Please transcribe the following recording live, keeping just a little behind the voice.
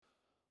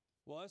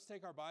Well, let's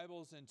take our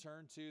Bibles and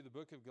turn to the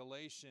book of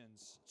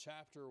Galatians,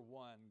 chapter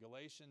 1.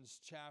 Galatians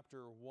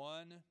chapter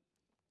 1.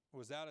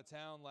 Was out of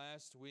town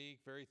last week.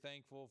 Very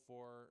thankful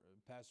for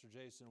Pastor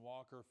Jason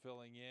Walker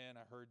filling in.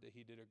 I heard that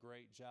he did a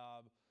great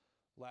job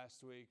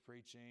last week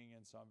preaching,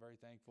 and so I'm very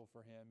thankful for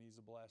him. He's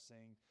a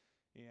blessing.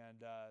 And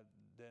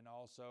then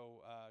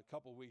also a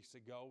couple weeks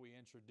ago, we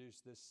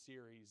introduced this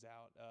series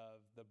out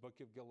of the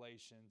book of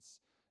Galatians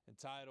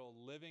entitled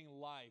Living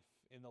Life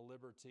in the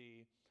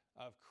Liberty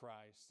of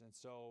Christ. And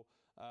so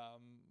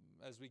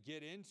as we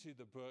get into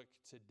the book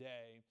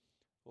today,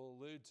 we'll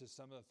allude to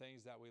some of the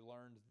things that we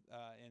learned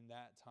in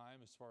that time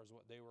as far as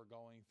what they were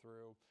going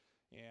through.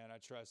 And I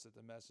trust that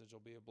the message will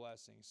be a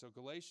blessing. So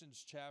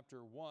Galatians chapter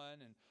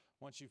 1, and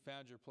once you've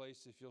found your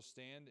place, if you'll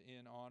stand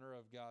in honor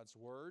of God's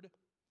Word,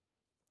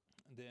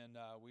 then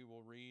we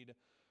will read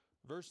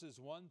verses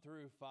 1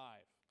 through 5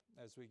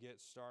 as we get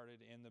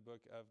started in the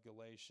book of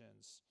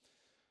Galatians.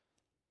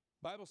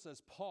 Bible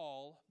says,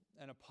 Paul,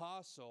 an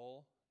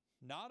apostle,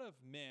 not of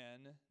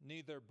men,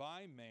 neither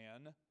by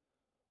man,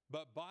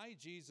 but by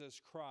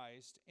Jesus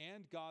Christ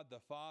and God the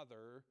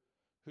Father,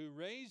 who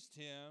raised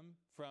him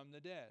from the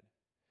dead,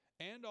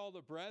 and all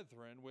the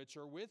brethren which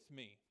are with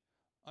me,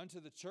 unto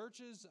the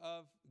churches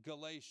of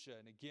Galatia.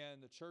 And again,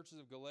 the churches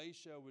of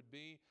Galatia would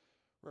be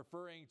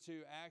referring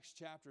to Acts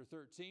chapter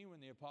 13,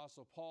 when the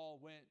Apostle Paul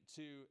went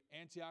to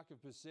Antioch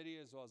of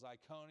Pisidia, as well as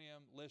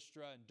Iconium,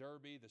 Lystra, and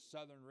Derbe, the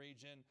southern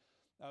region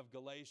of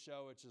Galatia,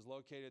 which is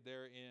located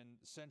there in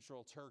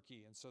central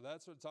Turkey. And so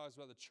that's what it talks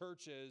about, the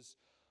churches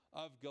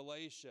of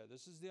Galatia.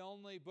 This is the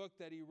only book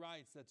that he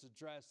writes that's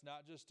addressed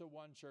not just to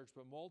one church,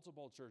 but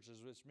multiple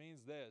churches, which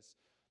means this: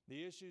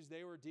 the issues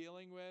they were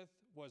dealing with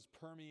was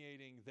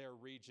permeating their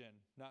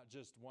region, not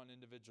just one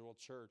individual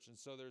church. And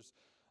so there's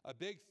a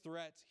big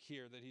threat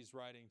here that he's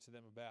writing to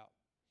them about.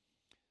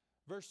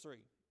 Verse 3,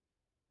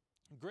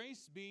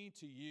 grace be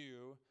to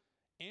you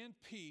and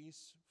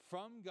peace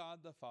from God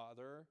the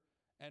Father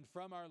and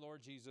from our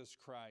Lord Jesus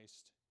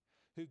Christ,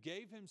 who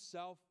gave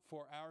himself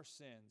for our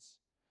sins,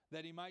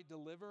 that he might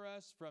deliver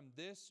us from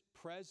this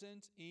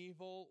present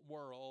evil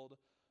world,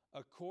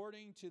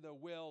 according to the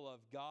will of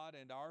God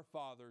and our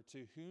Father,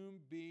 to whom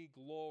be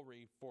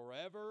glory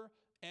forever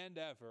and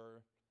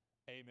ever.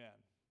 Amen.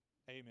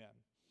 Amen.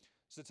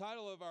 So the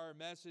title of our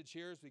message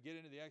here as we get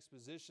into the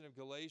exposition of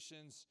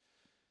Galatians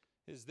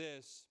is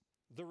this: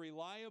 the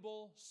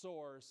reliable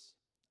source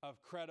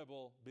of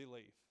credible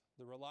belief.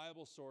 The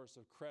reliable source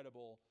of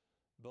credible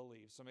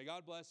belief. So may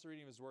God bless the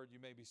reading of his word. You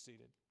may be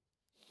seated.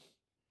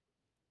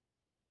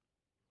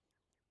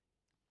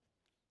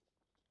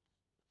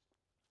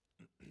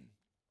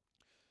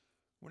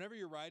 Whenever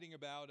you're writing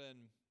about an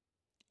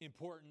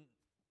important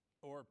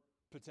or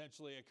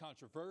potentially a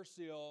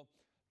controversial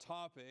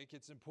topic,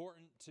 it's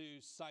important to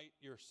cite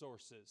your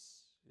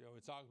sources. You know,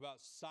 we talk about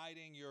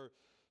citing your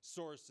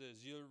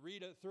sources. You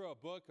read it through a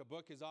book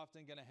is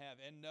often going to have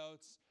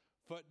endnotes,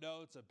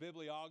 footnotes, a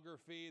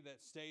bibliography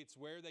that states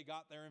where they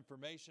got their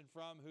information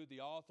from, who the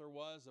author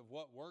was, of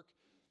what work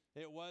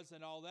it was,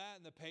 and all that,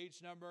 and the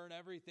page number and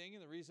everything.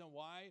 And the reason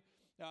why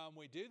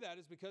we do that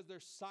is because they're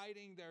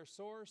citing their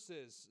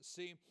sources.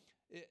 See,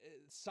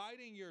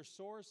 citing your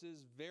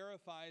sources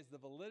verifies the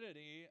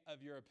validity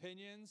of your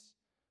opinions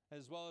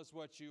as well as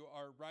what you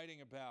are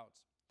writing about.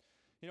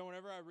 You know,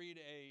 whenever I read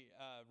a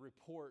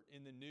report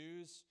in the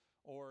news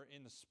or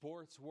in the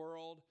sports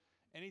world,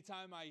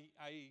 anytime I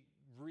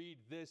read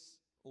this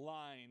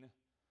line,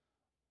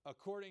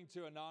 according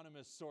to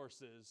anonymous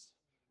sources,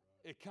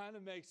 it kind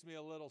of makes me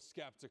a little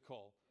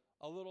skeptical,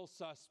 a little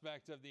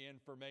suspect of the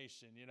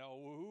information. You know,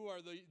 who are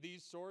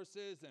these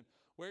sources and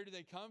where do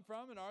they come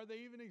from, and are they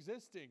even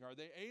existing? Are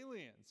they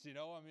aliens? You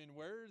know, I mean,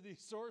 where are these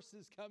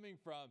sources coming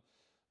from?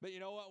 But you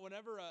know what?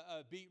 Whenever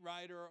a beat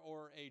writer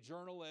or a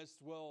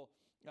journalist will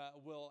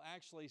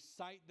actually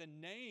cite the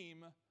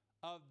name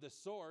of the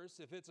source,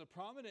 if it's a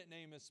prominent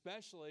name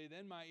especially,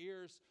 then my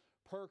ears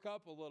perk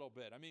up a little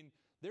bit. I mean,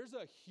 there's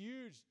a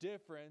huge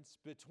difference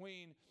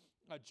between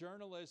a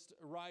journalist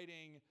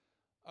writing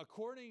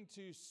according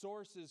to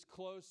sources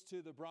close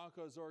to the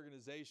Broncos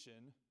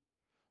organization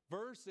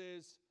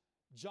versus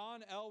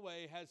John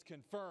Elway has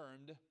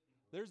confirmed.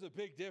 There's a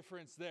big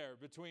difference there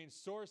between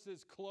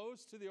sources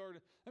close to the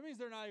organization. That means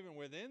they're not even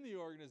within the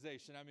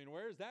organization. I mean,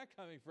 where is that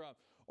coming from?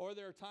 Or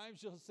there are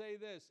times you'll say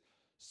this: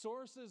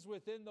 sources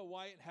within the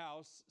White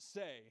House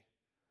say.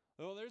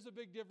 Well, there's a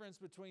big difference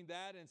between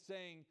that and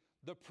saying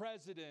the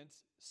president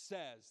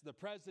says, the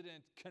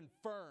president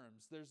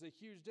confirms. There's a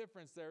huge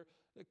difference there.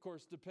 Of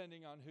course,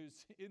 depending on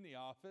who's in the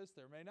office,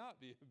 there may not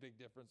be a big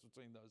difference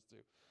between those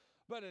two.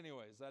 But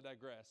anyways, I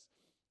digress.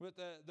 But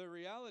the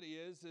reality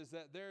is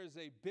that there is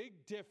a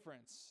big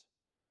difference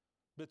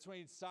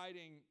between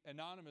citing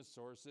anonymous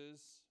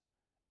sources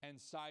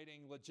and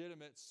citing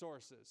legitimate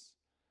sources.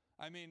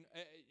 I mean,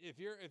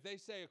 if they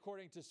say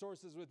according to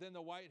sources within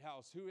the White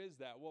House, who is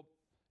that? Well,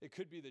 it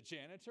could be the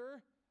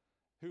janitor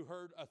who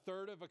heard a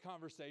third of a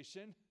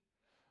conversation.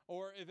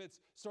 Or if it's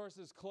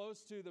sources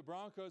close to the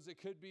Broncos,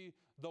 it could be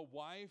the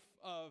wife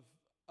of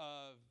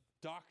a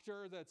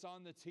doctor that's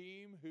on the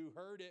team who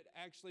heard it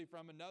actually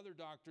from another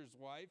doctor's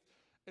wife.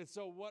 And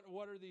so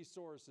what are these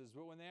sources?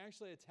 But when they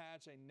actually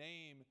attach a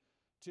name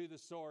to the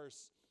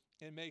source,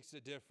 it makes a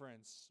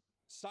difference.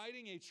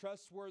 Citing a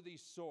trustworthy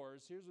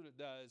source, here's what it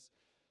does.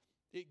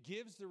 It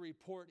gives the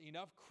report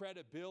enough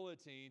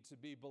credibility to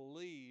be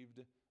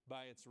believed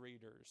by its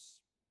readers.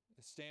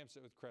 It stamps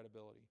it with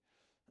credibility.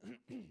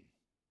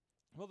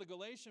 Well, the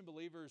Galatian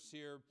believers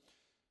here,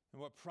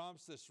 and what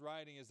prompts this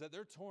writing is that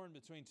they're torn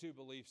between two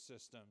belief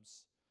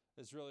systems,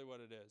 is really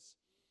what it is.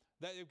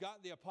 That you've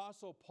got the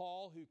Apostle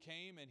Paul who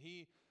came and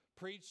he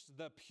preached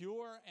the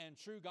pure and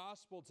true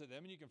gospel to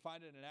them. And you can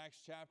find it in Acts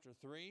chapter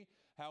 3,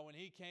 how when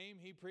he came,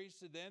 he preached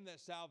to them that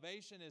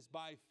salvation is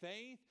by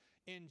faith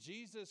in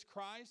Jesus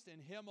Christ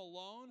and him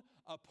alone,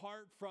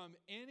 apart from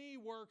any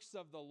works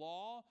of the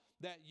law,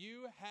 that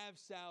you have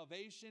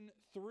salvation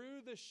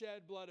through the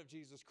shed blood of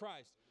Jesus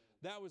Christ.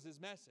 That was his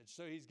message.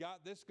 So he's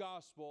got this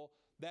gospel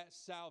that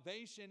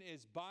salvation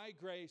is by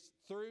grace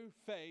through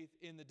faith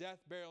in the death,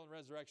 burial, and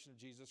resurrection of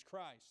Jesus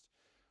Christ.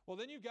 Well,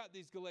 then you've got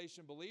these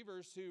Galatian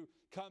believers who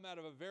come out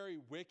of a very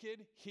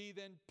wicked,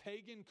 heathen,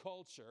 pagan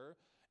culture.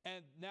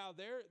 And now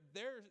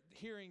they're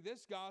hearing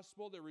this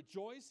gospel. They're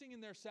rejoicing in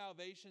their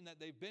salvation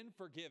that they've been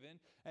forgiven.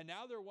 And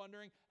now they're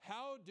wondering,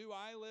 how do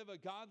I live a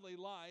godly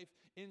life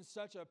in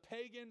such a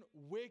pagan,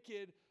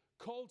 wicked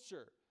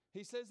culture?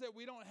 He says that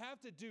we don't have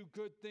to do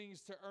good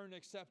things to earn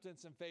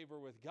acceptance and favor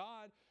with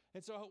God.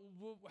 And so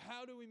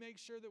how do we make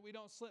sure that we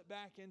don't slip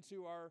back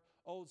into our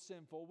old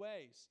sinful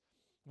ways?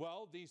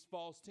 Well, these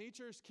false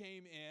teachers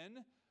came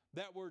in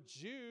that were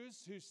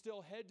Jews who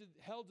still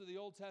held to the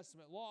Old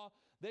Testament law.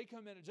 They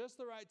come in at just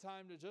the right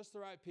time to just the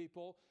right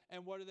people.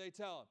 And what do they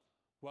tell them?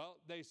 Well,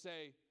 they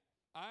say,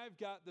 I've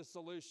got the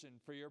solution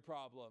for your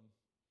problem.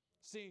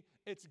 See,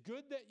 it's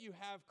good that you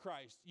have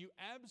Christ. You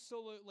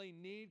absolutely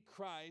need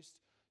Christ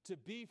to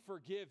be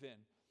forgiven.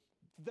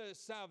 The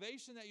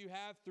salvation that you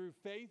have through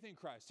faith in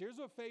Christ. Here's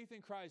what faith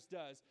in Christ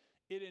does.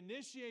 It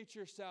initiates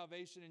your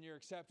salvation and your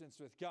acceptance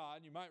with God.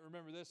 You might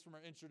remember this from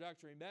our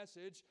introductory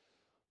message.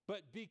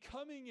 But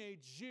becoming a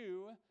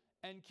Jew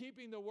and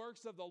keeping the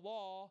works of the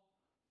law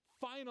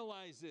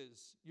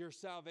finalizes your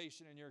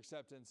salvation and your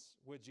acceptance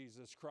with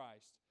Jesus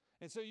Christ.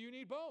 And so you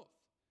need both.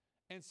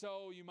 And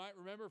so you might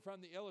remember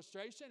from the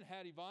illustration,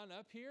 had Yvonne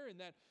up here, and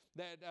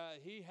that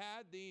he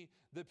had the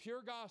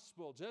pure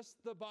gospel, just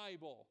the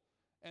Bible.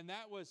 And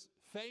that was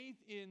faith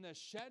in the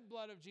shed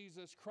blood of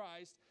Jesus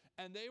Christ.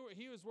 And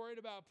he was worried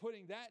about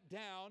putting that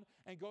down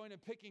and going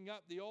and picking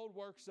up the old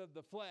works of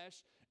the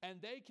flesh. And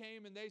they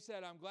came and they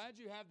said, I'm glad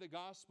you have the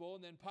gospel,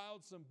 and then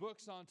piled some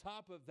books on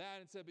top of that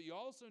and said, but you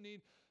also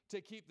need to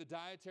keep the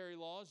dietary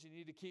laws. You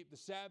need to keep the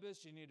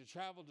Sabbaths. You need to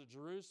travel to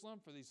Jerusalem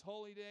for these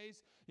holy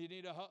days. You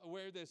need to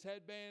wear this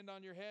headband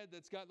on your head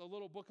that's got the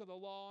little book of the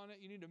law on it.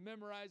 You need to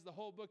memorize the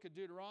whole book of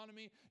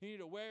Deuteronomy. You need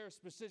to wear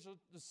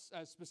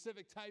a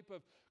specific type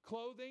of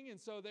clothing.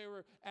 And so they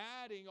were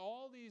adding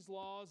all these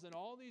laws and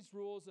all these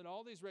rules and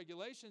all these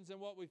regulations. And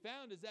what we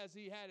found is as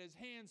he had his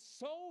hands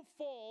so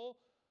full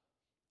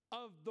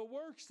of the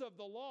works of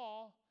the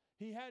law,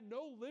 he had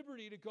no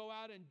liberty to go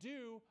out and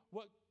do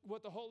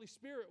what the Holy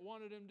Spirit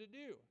wanted him to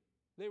do.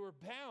 They were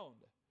bound.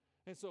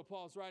 And so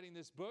Paul's writing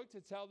this book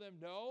to tell them,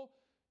 no,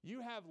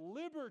 you have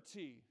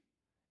liberty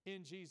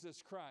in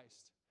Jesus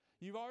Christ.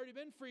 You've already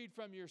been freed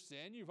from your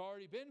sin. You've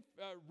already been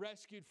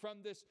rescued from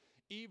this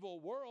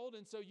evil world.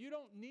 And so you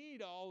don't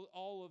need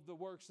all of the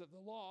works of the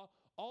law.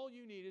 All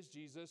you need is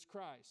Jesus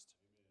Christ.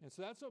 Amen. And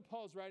so that's what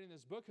Paul's writing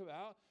this book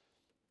about.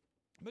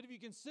 But if you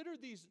consider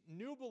these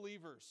new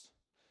believers,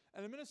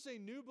 and I'm going to say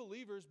new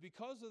believers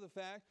because of the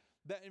fact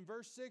that in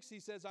verse 6 he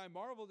says, I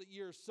marvel that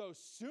ye are so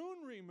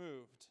soon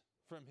removed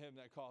from him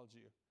that called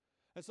you.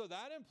 And so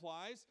that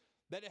implies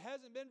that it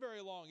hasn't been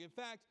very long. In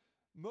fact,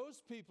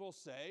 most people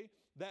say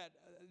that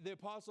the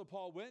Apostle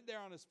Paul went there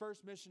on his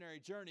first missionary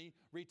journey,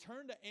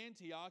 returned to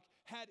Antioch,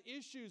 had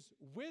issues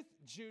with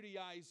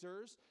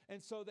Judaizers,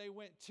 and so they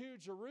went to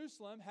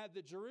Jerusalem, had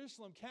the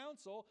Jerusalem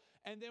council,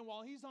 and then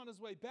while he's on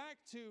his way back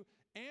to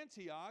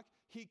Antioch,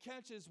 he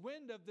catches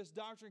wind of this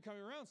doctrine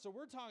coming around. So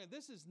we're talking,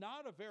 this is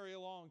not a very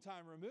long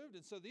time removed,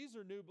 and so these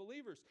are new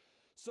believers.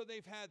 So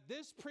they've had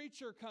this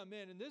preacher come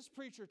in, and this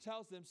preacher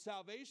tells them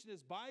salvation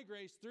is by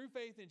grace through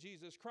faith in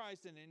Jesus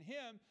Christ, and in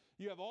him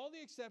you have all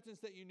the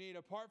acceptance that you need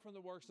apart from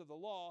the works of the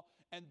law.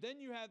 And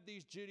then you have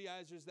these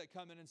Judaizers that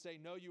come in and say,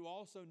 no, you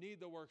also need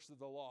the works of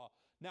the law.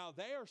 Now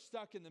they are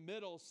stuck in the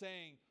middle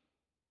saying,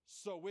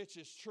 so which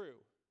is true?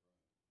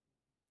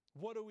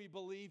 What do we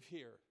believe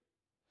here?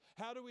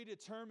 How do we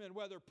determine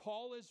whether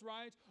Paul is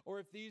right or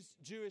if these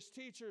Jewish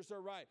teachers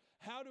are right?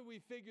 How do we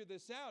figure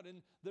this out?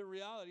 And the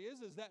reality is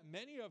that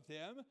many of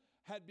them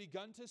had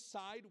begun to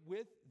side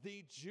with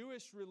the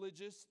Jewish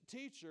religious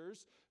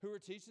teachers who were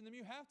teaching them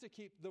you have to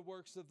keep the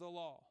works of the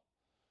law.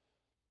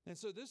 And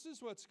so this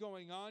is what's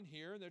going on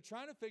here. And they're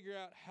trying to figure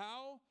out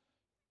how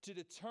to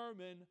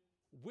determine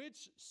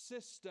which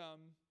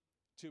system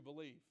to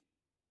believe.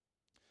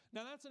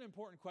 Now that's an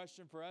important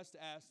question for us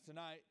to ask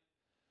tonight.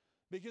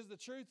 Because the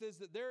truth is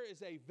that there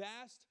is a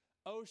vast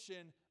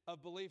ocean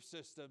of belief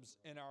systems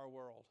in our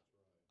world.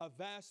 a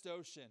vast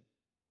ocean.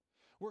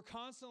 We're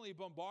constantly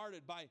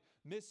bombarded by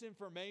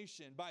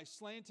misinformation, by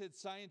slanted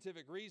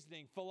scientific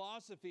reasoning,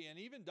 philosophy, and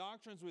even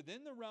doctrines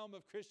within the realm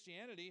of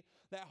Christianity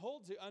that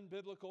hold to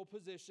unbiblical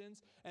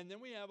positions. And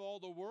then we have all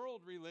the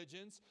world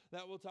religions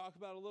that we'll talk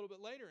about a little bit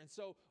later. And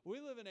so we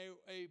live in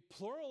a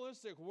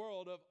pluralistic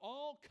world of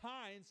all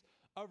kinds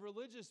of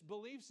religious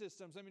belief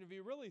systems. I mean, if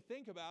you really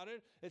think about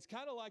it, it's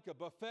kind of like a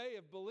buffet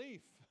of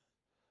belief.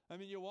 I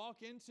mean, you walk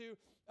into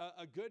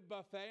a good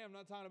buffet. I'm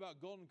not talking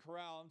about Golden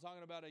Corral. I'm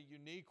talking about a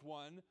unique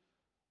one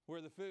where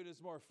the food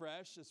is more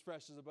fresh as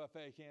a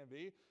buffet can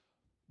be.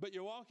 But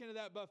you walk into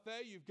that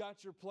buffet, you've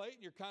got your plate,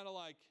 and you're kind of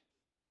like,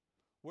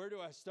 where do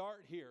I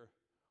start here?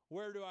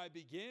 Where do I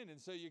begin? And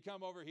so you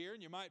come over here,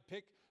 and you might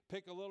pick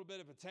a little bit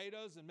of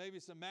potatoes and maybe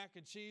some mac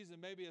and cheese and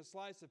maybe a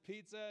slice of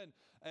pizza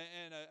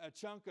and a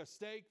chunk of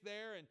steak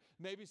there and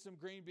maybe some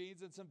green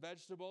beans and some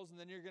vegetables. And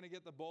then you're going to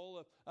get the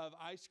bowl of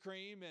ice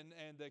cream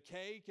and the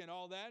cake and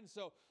all that. And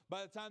so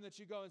by the time that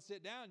you go and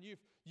sit down,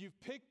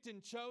 you've picked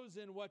and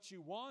chosen what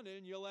you wanted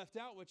and you left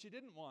out what you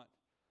didn't want.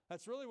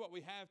 That's really what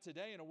we have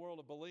today in a world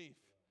of belief.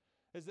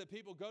 Is that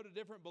people go to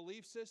different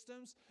belief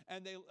systems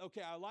and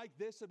I like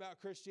this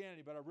about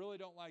Christianity, but I really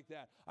don't like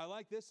that. I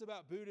like this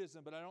about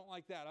Buddhism, but I don't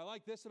like that. I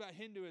like this about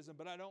Hinduism,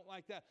 but I don't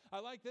like that. I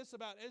like this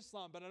about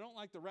Islam, but I don't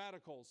like the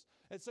radicals.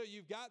 And so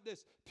you've got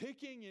this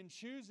picking and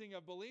choosing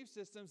of belief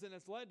systems, and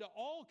it's led to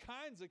all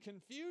kinds of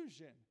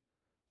confusion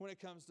when it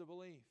comes to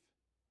belief.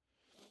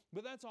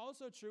 But that's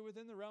also true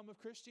within the realm of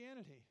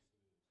Christianity.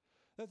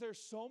 That there's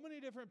so many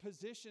different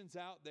positions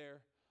out there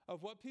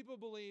of what people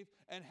believe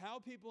and how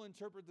people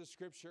interpret the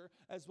Scripture,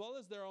 as well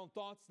as their own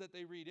thoughts that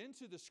they read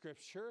into the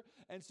Scripture.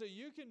 And so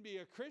you can be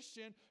a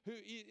Christian who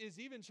is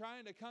even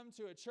trying to come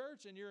to a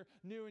church and you're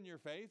new in your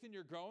faith and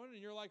you're growing and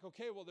you're like,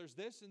 okay, well, there's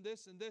this and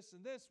this and this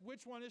and this.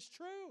 Which one is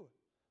true?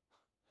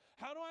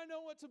 How do I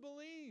know what to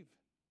believe?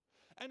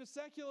 And a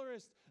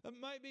secularist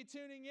might be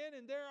tuning in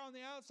and they're on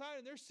the outside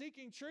and they're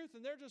seeking truth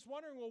and they're just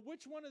wondering, well,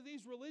 which one of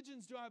these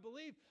religions do I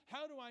believe?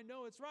 How do I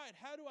know it's right?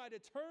 How do I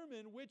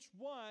determine which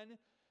one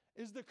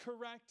is the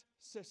correct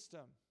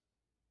system?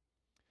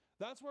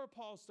 That's where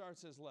Paul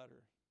starts his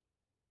letter.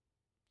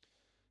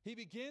 He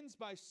begins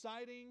by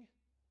citing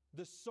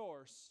the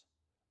source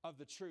of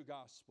the true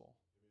gospel.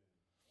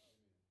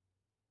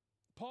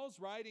 Amen. Paul's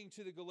writing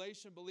to the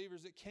Galatian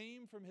believers that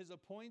came from his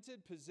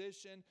appointed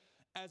position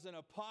as an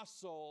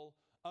apostle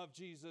of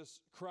Jesus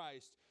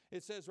Christ.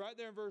 It says right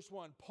there in verse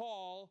 1,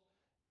 Paul,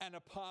 an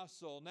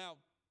apostle. Now,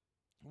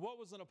 what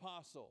was an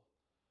apostle?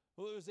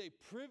 Well, it was a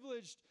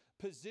privileged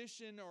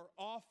position or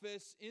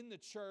office in the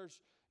church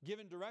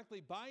given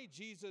directly by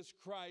Jesus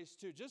Christ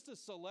to just a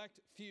select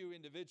few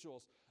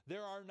individuals.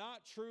 There are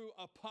not true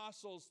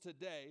apostles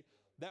today.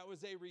 That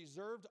was a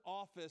reserved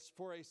office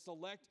for a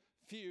select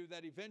few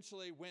that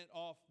eventually went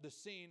off the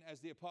scene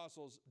as the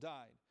apostles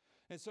died.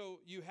 And so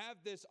you have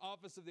this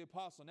office of the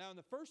apostle. Now, in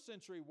the first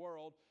century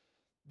world,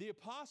 the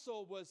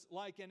apostle was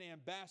like an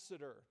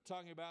ambassador,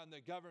 talking about in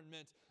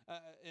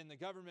the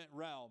government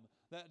realm.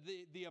 That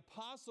the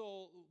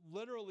apostle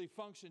literally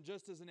functioned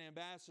just as an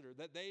ambassador,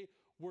 that they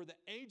were the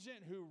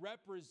agent who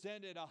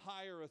represented a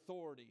higher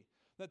authority,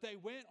 that they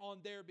went on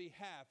their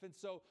behalf. And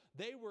so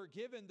they were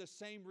given the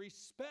same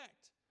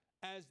respect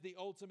as the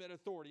ultimate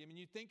authority. I mean,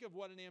 you think of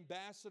what an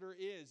ambassador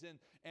is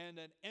and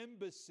an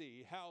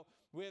embassy, how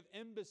we have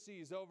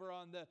embassies over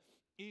on the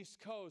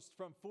East Coast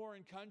from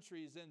foreign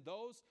countries, and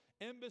those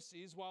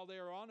embassies, while they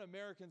are on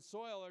American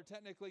soil, are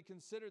technically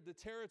considered the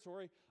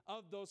territory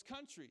of those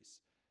countries.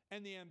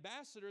 And the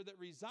ambassador that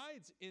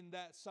resides in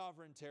that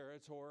sovereign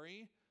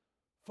territory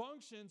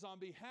functions on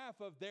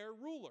behalf of their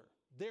ruler,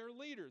 their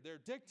leader, their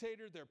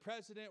dictator, their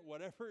president,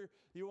 whatever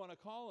you want to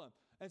call them.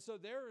 And so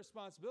their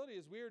responsibility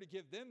is we are to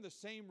give them the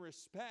same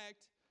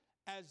respect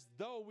as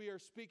though we are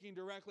speaking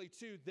directly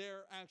to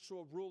their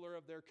actual ruler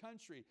of their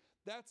country.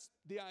 That's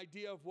the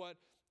idea of what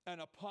an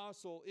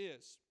apostle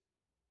is.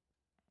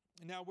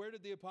 Now, where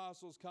did the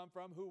apostles come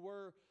from? Who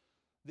were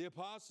the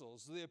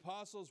apostles? The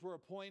apostles were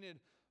appointed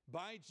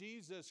by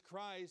Jesus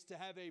Christ to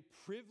have a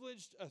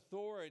privileged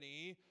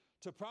authority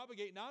to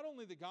propagate not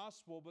only the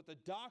gospel, but the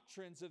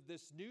doctrines of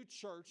this new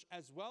church,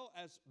 as well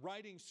as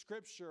writing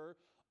scripture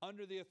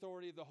under the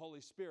authority of the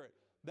Holy Spirit.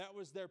 That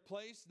was their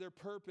place, their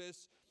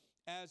purpose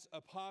as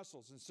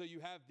apostles. And so you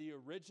have the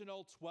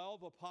original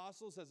 12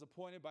 apostles as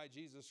appointed by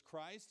Jesus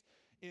Christ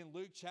in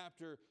Luke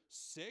chapter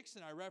 6.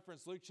 And I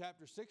reference Luke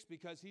chapter 6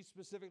 because he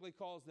specifically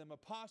calls them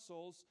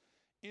apostles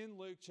in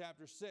Luke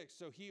chapter 6.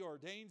 So he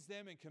ordains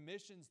them and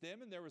commissions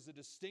them, and there was a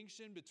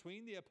distinction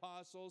between the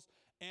apostles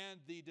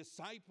and the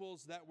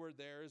disciples that were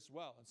there as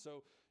well. And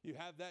so you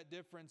have that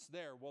difference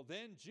there. Well,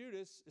 then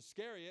Judas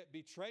Iscariot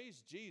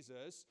betrays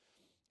Jesus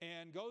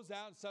and goes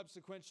out and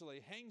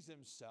subsequently hangs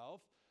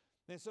himself.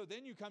 And so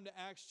then you come to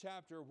Acts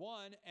chapter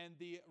 1, and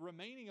the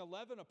remaining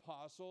 11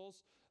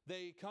 apostles,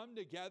 they come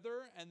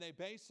together and they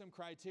base some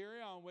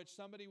criteria on which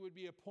somebody would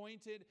be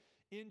appointed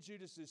in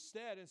Judas's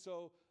stead. And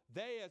so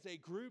they, as a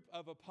group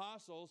of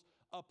apostles,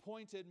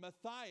 appointed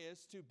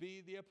Matthias to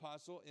be the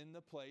apostle in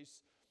the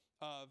place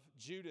of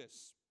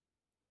Judas.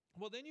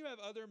 Well, then you have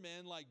other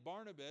men like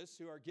Barnabas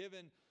who are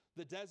given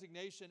the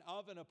designation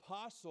of an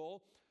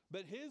apostle,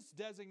 but his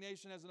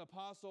designation as an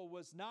apostle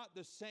was not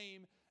the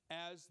same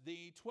as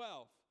the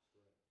 12.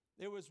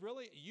 It was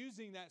really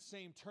using that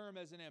same term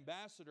as an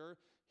ambassador.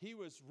 He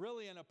was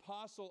really an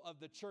apostle of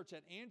the church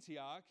at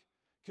Antioch,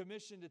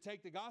 commissioned to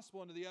take the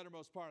gospel into the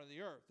uttermost part of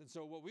the earth. And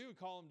so what we would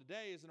call him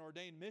today is an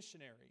ordained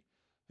missionary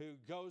who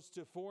goes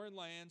to foreign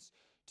lands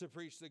to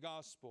preach the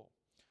gospel.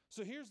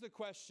 So here's the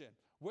question.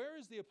 Where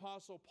is the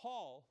apostle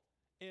Paul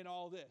in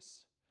all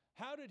this?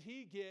 How did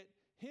he get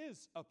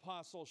his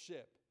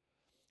apostleship?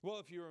 Well,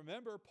 if you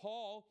remember,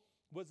 Paul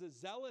was a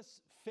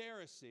zealous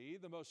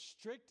Pharisee, the most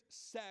strict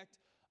sect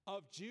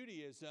of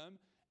Judaism,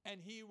 and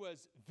he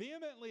was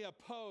vehemently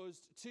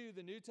opposed to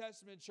the New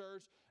Testament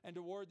church and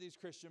toward these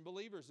Christian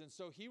believers. And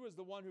so he was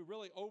the one who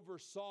really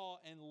oversaw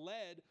and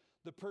led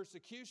the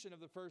persecution of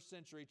the first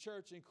century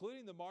church,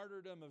 including the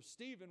martyrdom of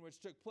Stephen, which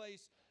took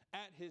place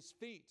at his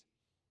feet.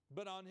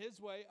 But on his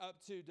way up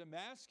to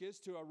Damascus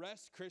to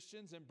arrest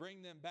Christians and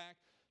bring them back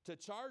to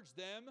charge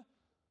them,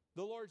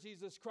 the Lord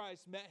Jesus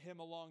Christ met him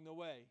along the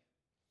way.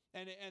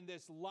 And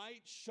this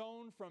light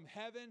shone from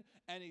heaven,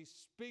 and he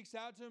speaks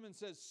out to him and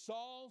says,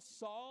 Saul,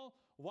 Saul,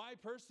 why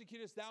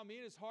persecutest thou me?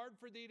 It is hard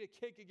for thee to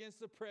kick against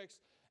the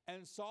pricks.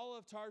 And Saul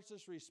of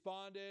Tarsus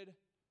responded,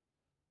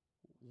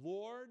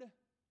 Lord,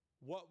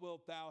 what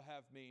wilt thou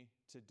have me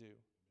to do?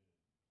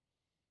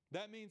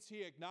 That means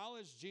he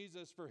acknowledged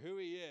Jesus for who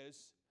he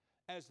is,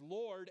 as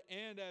Lord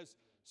and as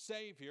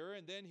Savior.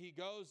 And then he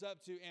goes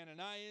up to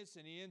Ananias,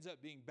 and he ends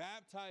up being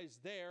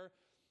baptized there.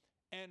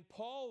 And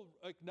Paul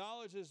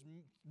acknowledges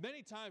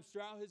many times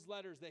throughout his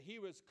letters that he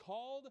was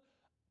called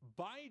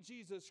by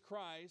Jesus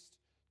Christ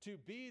to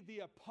be the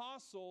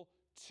apostle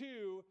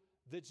to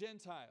the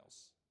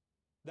Gentiles.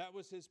 That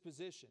was his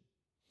position.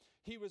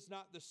 He was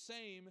not the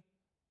same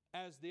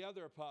as the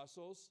other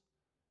apostles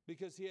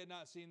because he had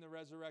not seen the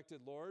resurrected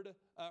Lord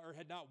or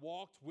had not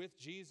walked with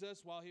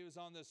Jesus while he was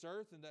on this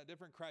earth, and that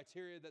different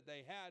criteria that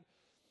they had.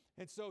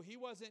 And so he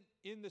wasn't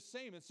in the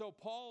same. And so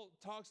Paul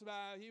talks about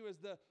how he was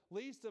the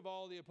least of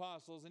all the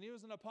apostles, and he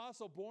was an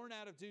apostle born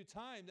out of due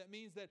time. That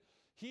means that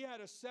he had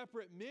a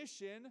separate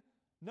mission.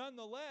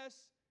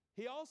 Nonetheless,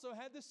 he also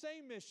had the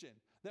same mission,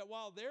 that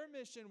while their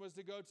mission was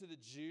to go to the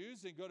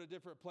Jews and go to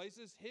different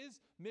places,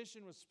 his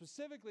mission was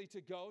specifically to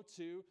go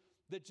to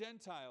the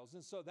Gentiles.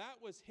 And so that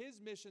was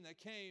his mission that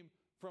came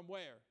from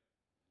where?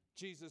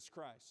 Jesus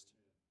Christ.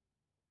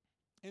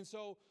 And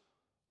so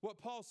what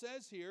Paul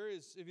says here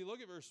is, if you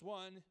look at verse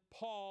 1,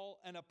 Paul,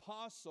 an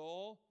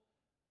apostle,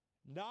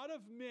 not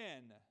of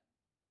men,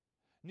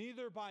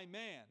 neither by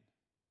man.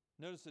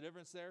 Notice the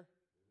difference there?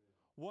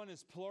 One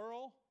is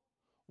plural,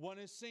 one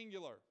is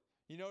singular.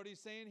 You know what he's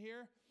saying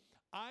here?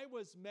 I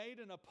was made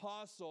an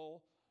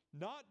apostle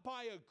not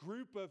by a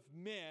group of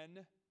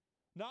men,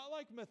 not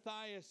like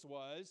Matthias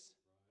was.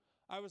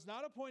 I was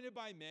not appointed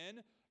by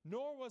men,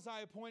 nor was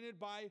I appointed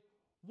by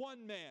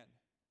one man.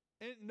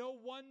 And no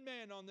one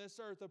man on this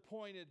earth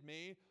appointed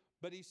me,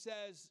 but he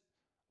says,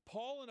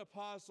 Paul, an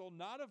apostle,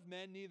 not of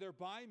men, neither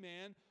by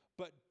man,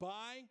 but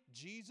by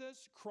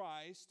Jesus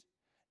Christ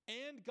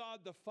and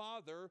God the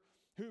Father,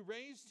 who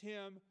raised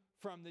him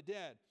from the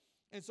dead.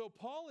 And so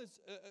Paul is,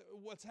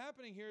 what's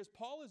happening here is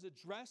Paul is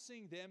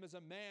addressing them as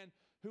a man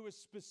who was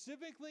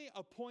specifically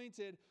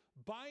appointed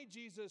by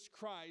Jesus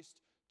Christ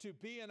to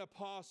be an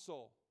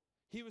apostle.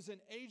 He was an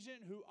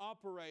agent who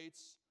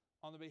operates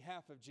on the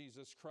behalf of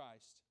Jesus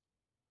Christ.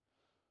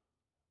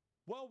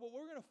 Well, what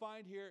we're going to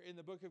find here in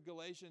the book of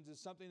Galatians is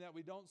something that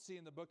we don't see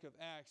in the book of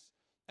Acts,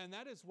 and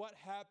that is what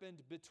happened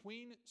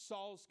between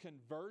Saul's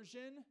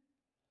conversion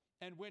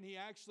and when he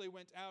actually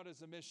went out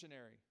as a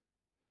missionary.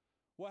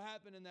 What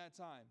happened in that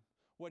time?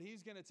 What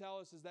he's going to tell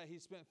us is that he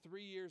spent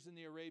 3 years in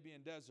the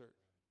Arabian desert.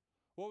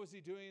 What was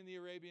he doing in the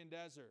Arabian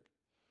desert?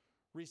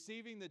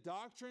 Receiving the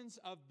doctrines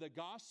of the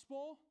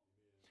gospel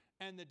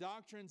and the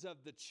doctrines of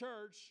the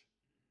church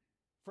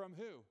from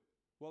who?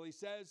 Well, he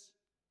says,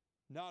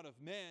 not of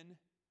men,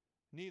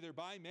 neither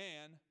by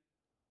man,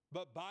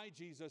 but by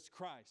Jesus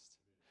Christ.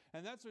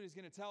 And that's what he's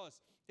going to tell us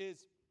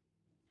is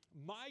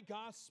my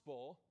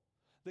gospel,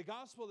 the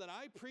gospel that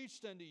I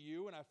preached unto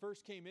you when I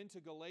first came into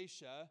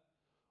Galatia,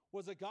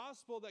 was a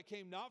gospel that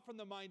came not from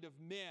the mind of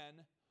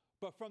men,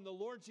 but from the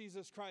Lord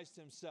Jesus Christ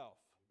himself.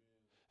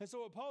 Amen. And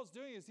so what Paul's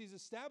doing is he's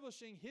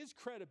establishing his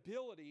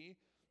credibility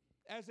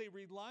as a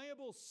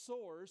reliable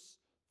source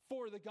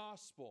for the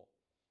gospel.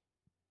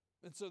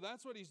 And so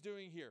that's what he's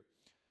doing here.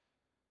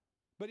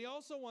 But he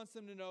also wants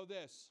them to know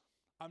this: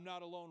 I'm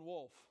not a lone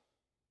wolf.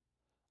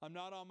 I'm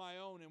not on my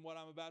own in what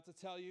I'm about to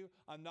tell you.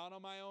 I'm not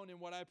on my own in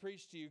what I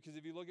preach to you. Because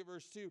if you look at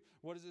verse 2,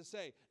 what does it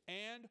say?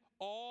 And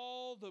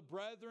all the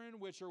brethren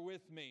which are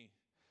with me.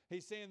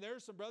 He's saying there are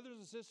some brothers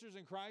and sisters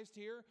in Christ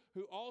here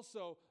who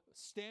also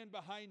stand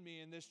behind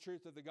me in this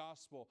truth of the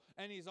gospel.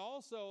 And he's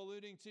also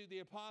alluding to the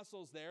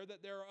apostles there,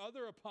 that there are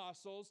other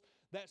apostles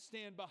that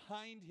stand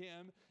behind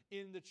him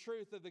in the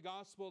truth of the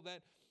gospel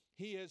that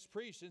he has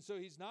preached. And so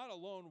he's not a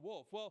lone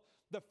wolf. Well,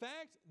 the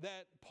fact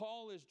that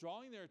Paul is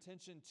drawing their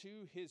attention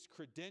to his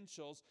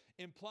credentials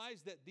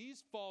implies that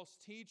these false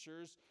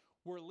teachers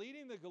were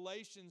leading the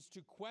Galatians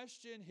to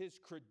question his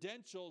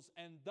credentials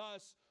and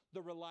thus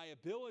the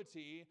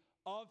reliability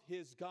of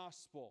his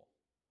gospel.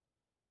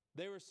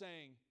 They were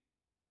saying,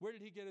 where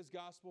did he get his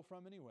gospel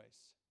from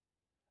anyways?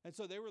 And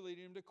so they were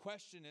leading him to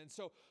question. And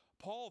so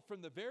Paul,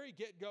 from the very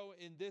get-go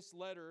in this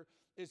letter,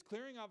 is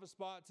clearing off a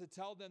spot to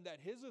tell them that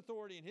his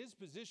authority and his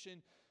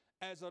position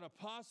as an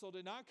apostle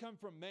did not come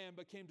from man,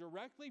 but came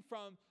directly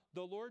from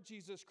the Lord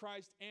Jesus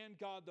Christ and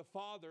God the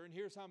Father. And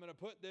here's how I'm going to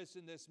put this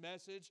in this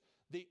message: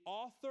 the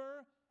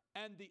author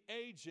and the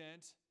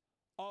agent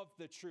of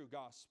the true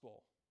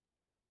gospel,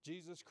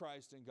 Jesus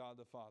Christ and God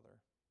the Father.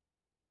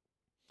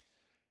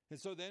 And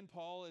so then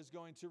Paul is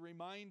going to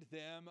remind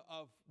them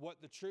of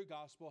what the true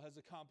gospel has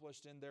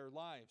accomplished in their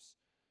lives.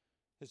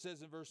 It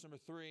says in verse number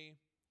 3,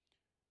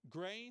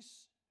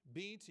 grace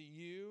be to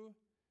you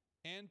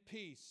and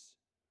peace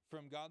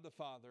from God the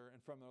Father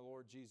and from the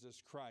Lord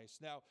Jesus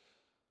Christ. Now,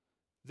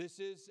 this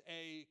is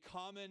a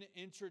common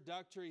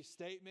introductory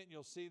statement.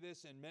 You'll see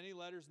this in many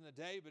letters in the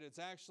day, but it's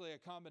actually a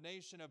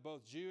combination of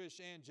both Jewish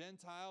and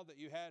Gentile, that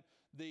you had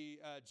the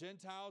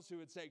Gentiles who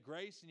would say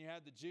grace and you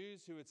had the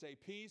Jews who would say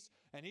peace.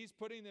 And he's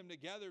putting them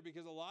together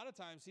because a lot of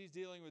times he's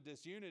dealing with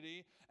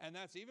disunity. And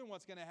that's even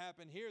what's going to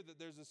happen here, that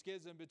there's a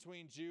schism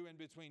between Jew and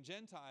between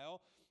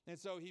Gentile. And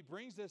so he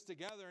brings this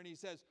together and he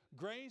says,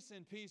 grace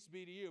and peace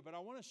be to you. But I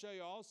want to show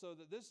you also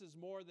that this is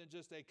more than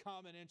just a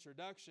common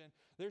introduction.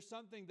 There's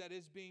something that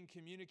is being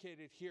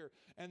communicated here.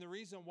 And the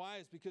reason why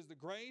is because the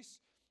grace,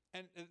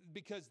 and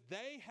because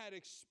they had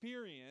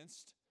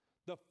experienced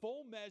the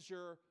full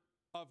measure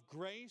of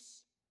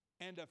grace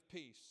and of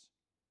peace.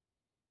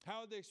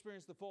 How did they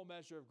experience the full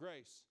measure of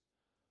grace?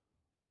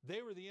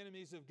 They were the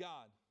enemies of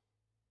God.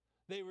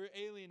 They were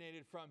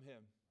alienated from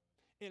Him.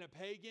 In a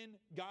pagan,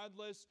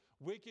 godless,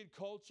 wicked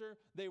culture,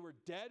 they were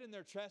dead in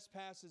their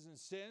trespasses and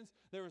sins.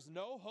 There was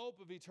no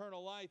hope of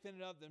eternal life in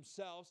and of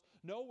themselves,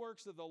 no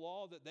works of the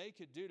law that they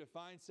could do to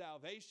find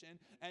salvation.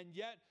 And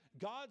yet,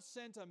 God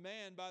sent a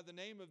man by the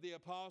name of the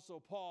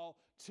Apostle Paul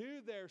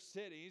to their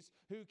cities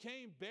who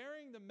came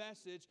bearing the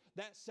message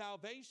that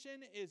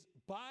salvation is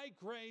by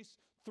grace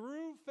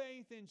through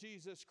faith in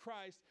Jesus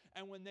Christ.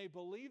 And when they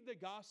believed the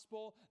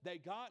gospel, they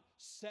got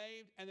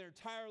saved and their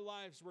entire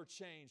lives were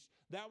changed.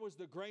 That was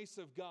the grace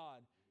of God.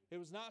 It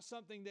was not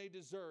something they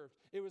deserved.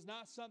 It was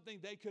not something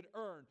they could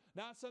earn,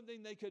 not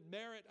something they could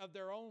merit of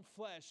their own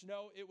flesh.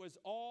 No, it was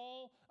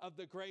all of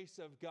the grace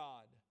of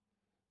God.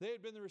 They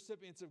had been the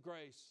recipients of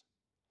grace.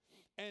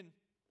 And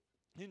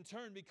in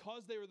turn,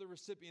 because they were the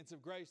recipients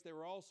of grace, they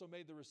were also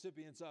made the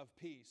recipients of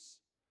peace.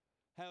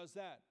 How is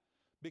that?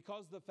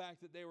 Because of the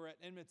fact that they were at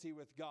enmity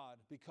with God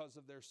because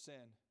of their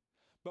sin.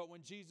 But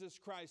when Jesus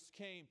Christ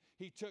came,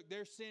 He took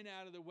their sin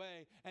out of the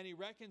way and He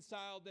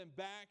reconciled them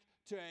back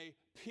to a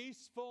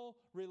peaceful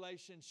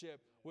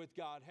relationship with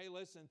God. Hey,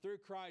 listen, through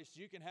Christ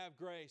you can have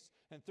grace,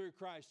 and through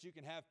Christ you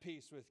can have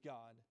peace with God.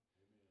 Amen.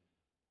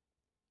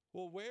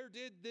 Well, where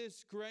did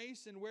this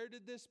grace and where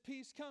did this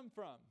peace come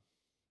from?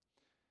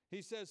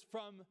 He says,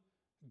 from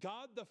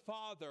God the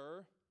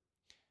Father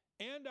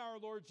and our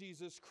Lord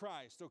Jesus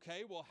Christ.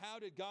 Okay, well, how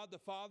did God the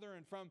Father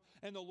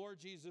and the Lord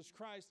Jesus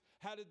Christ,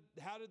 how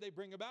did they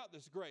bring about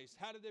this grace?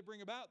 How did they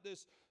bring about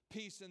this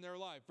peace in their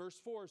life? Verse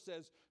 4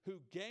 says, who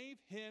gave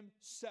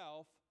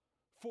Himself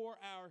for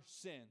our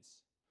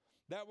sins.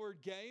 That word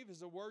gave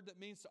is a word that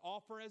means to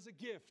offer as a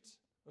gift,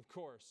 of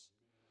course.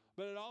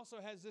 But it also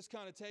has this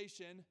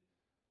connotation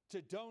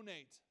to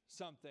donate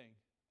something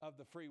of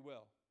the free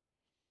will.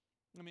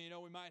 I mean,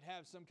 we might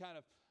have some kind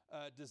of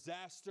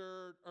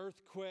disaster,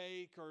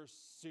 earthquake, or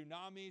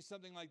tsunami,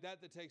 something like that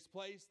takes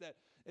place that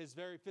is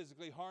very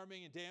physically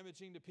harming and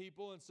damaging to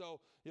people. And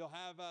so you'll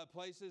have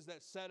places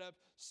that set up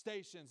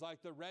stations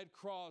like the Red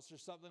Cross or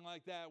something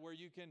like that, where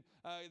you can,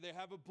 they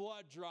have a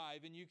blood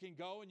drive and you can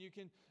go and you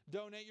can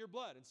donate your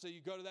blood. And so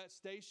you go to that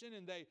station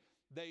and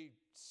they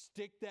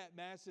stick that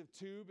massive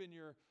tube in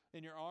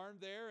your arm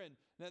there. And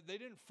they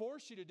didn't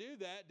force you to do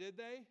that, did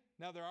they?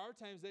 Now, there are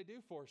times they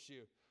do force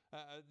you.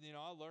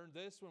 I learned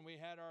this when we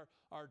had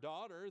our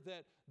daughter,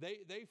 that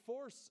they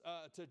force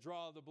to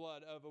draw the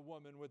blood of a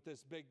woman with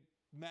this big,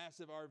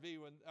 massive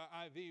IV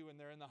when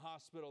they're in the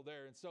hospital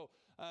there. And so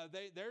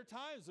there are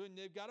times when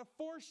they've got to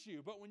force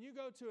you. But when you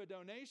go to a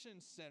donation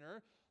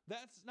center,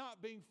 that's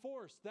not being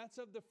forced. That's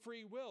of the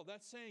free will.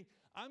 That's saying,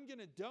 I'm going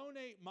to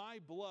donate my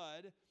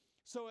blood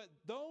so that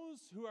those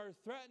who are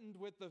threatened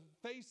with the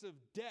face of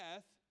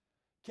death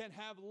can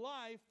have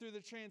life through the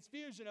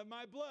transfusion of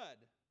my blood.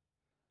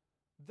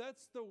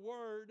 That's the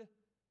word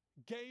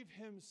gave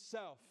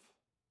Himself.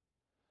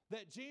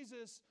 That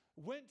Jesus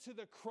went to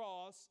the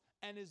cross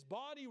and His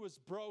body was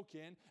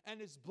broken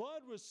and His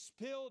blood was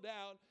spilled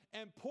out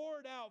and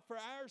poured out for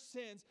our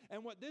sins.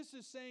 And what this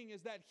is saying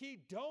is that He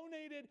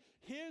donated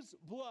His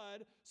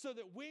blood so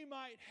that we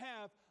might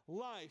have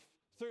life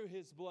through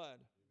His blood.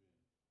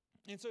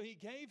 Amen. And so He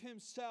gave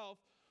Himself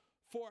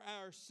for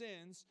our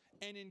sins,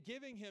 and in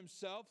giving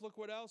himself, look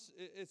what else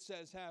it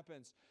says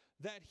happens,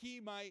 that he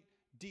might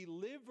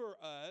deliver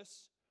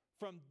us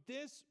from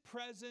this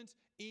present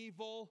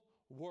evil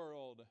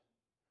world.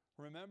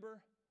 Remember?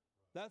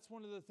 That's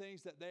one of the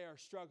things that they are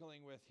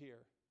struggling with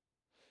here.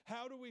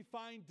 How do we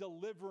find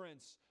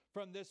deliverance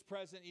from this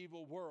present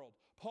evil world?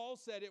 Paul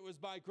said it was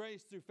by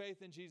grace through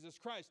faith in Jesus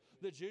Christ.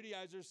 The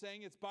Judaizers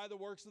saying it's by the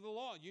works of the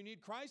law. You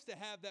need Christ to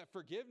have that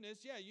forgiveness.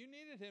 Yeah, you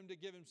needed him to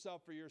give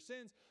himself for your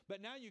sins,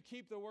 but now you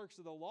keep the works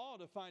of the law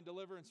to find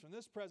deliverance from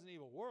this present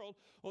evil world.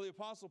 Well, the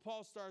Apostle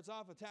Paul starts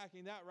off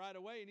attacking that right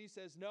away, and he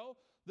says, no,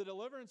 the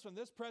deliverance from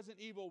this present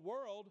evil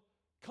world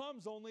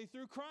comes only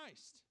through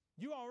Christ.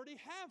 You already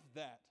have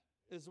that,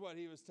 is what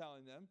he was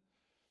telling them.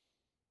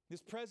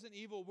 This present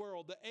evil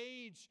world, the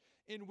age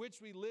in which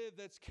we live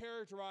that's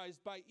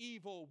characterized by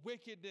evil,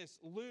 wickedness,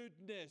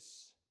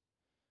 lewdness,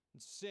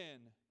 and sin.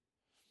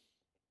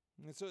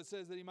 And so it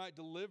says that he might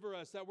deliver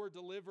us. That word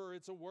deliver,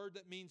 it's a word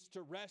that means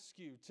to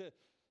rescue, to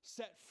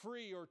set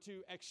free, or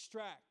to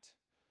extract.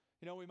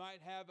 You know, we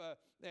might have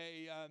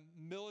a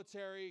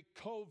military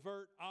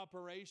covert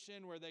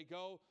operation where they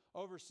go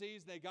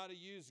overseas. They got to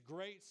use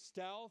great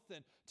stealth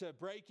and to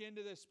break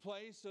into this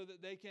place so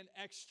that they can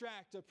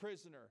extract a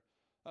prisoner,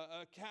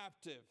 a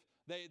captive.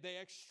 They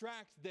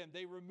extract them.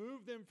 They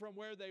remove them from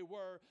where they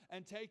were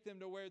and take them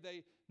to where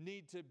they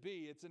need to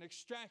be. It's an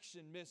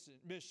extraction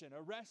mission,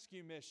 a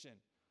rescue mission.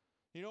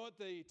 You know what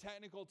the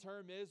technical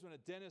term is when a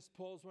dentist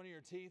pulls one of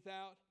your teeth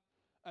out?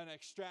 An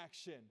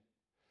extraction.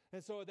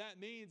 And so what that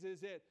means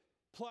is it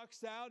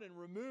plucks out and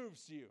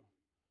removes you.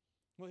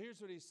 Well, here's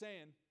what he's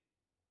saying.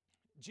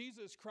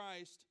 Jesus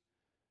Christ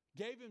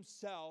gave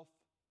himself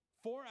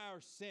for our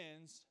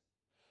sins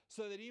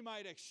so that he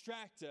might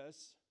extract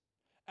us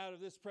out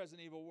of this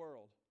present evil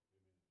world.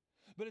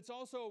 Amen. But it's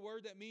also a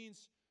word that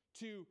means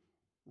to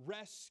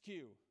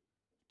rescue,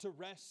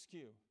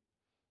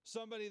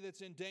 somebody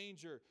that's in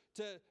danger,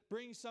 to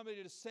bring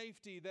somebody to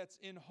safety that's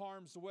in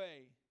harm's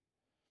way.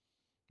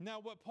 Now,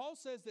 what Paul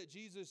says that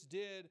Jesus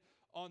did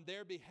on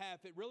their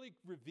behalf, it really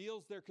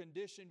reveals their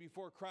condition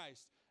before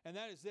Christ. And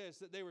that is this,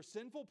 that they were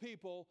sinful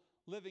people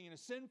living in a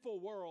sinful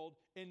world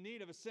in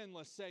need of a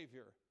sinless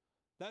Savior.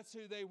 That's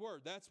who they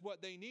were. That's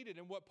what they needed.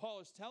 And what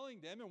Paul is telling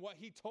them and what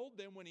he told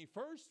them when he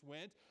first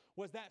went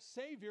was that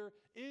Savior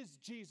is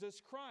Jesus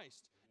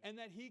Christ, and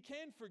that he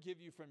can forgive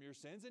you from your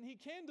sins and he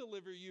can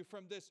deliver you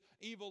from this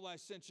evil,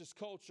 licentious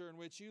culture in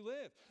which you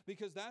live.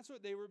 Because that's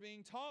what they were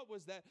being taught,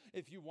 was that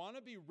if you want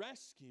to be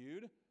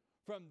rescued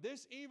from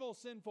this evil,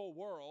 sinful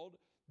world,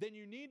 then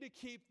you need to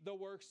keep the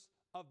works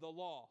of the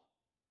law.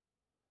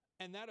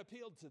 And that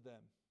appealed to them.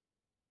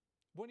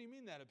 What do you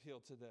mean that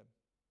appealed to them?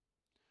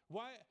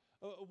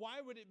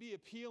 Why would it be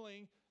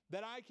appealing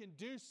that I can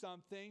do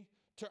something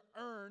to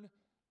earn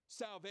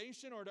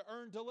salvation or to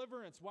earn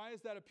deliverance? Why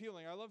is that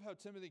appealing? I love how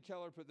Timothy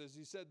Keller put this.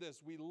 He said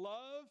this, we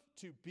love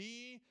to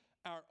be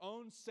our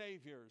own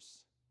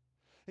saviors.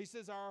 He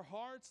says our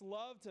hearts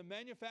love to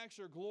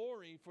manufacture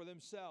glory for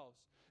themselves.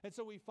 And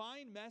so we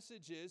find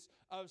messages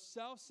of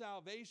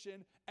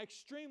self-salvation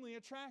extremely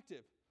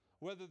attractive,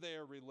 whether they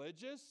are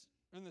religious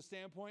from the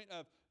standpoint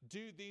of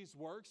do these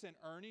works and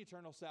earn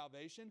eternal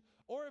salvation,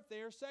 or if they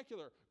are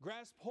secular,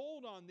 grasp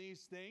hold on these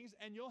things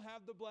and you'll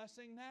have the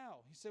blessing now.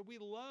 He said we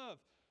love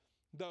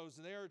those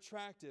and they are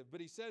attractive.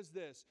 But he says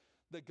this,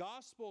 the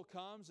gospel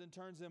comes and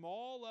turns them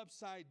all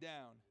upside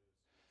down.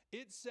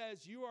 It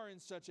says you are in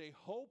such a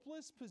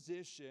hopeless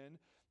position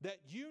that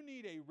you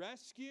need a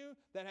rescue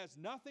that has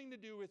nothing to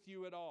do with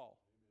you at all.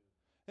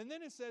 Amen. And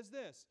then it says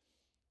this,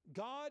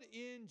 God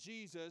in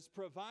Jesus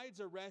provides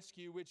a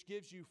rescue which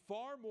gives you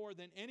far more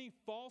than any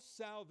false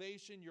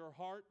salvation your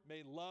heart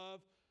may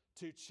love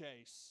to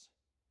chase.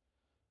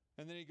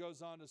 And then he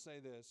goes on to say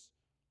this,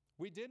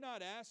 we did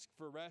not ask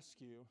for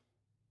rescue,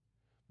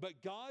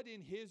 but God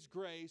in his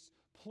grace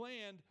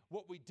planned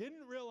what we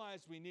didn't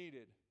realize we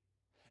needed.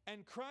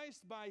 And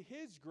Christ, by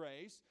his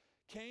grace,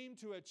 came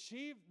to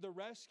achieve the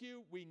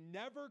rescue we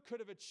never could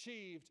have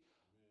achieved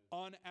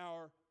on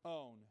our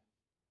own.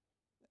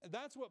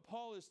 That's what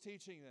Paul is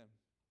teaching them.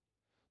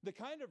 The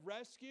kind of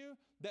rescue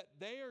that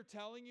they are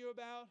telling you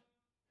about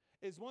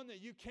is one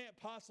that you can't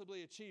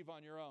possibly achieve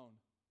on your own.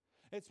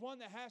 It's one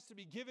that has to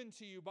be given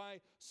to you by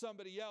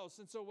somebody else.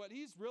 And so what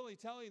he's really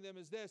telling them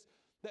is this,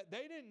 that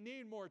they didn't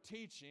need more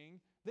teaching.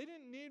 They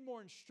didn't need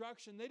more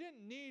instruction. They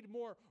didn't need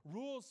more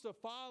rules to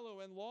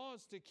follow and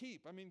laws to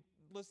keep. I mean,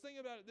 let's think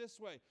about it this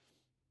way.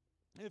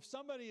 If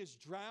somebody is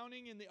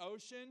drowning in the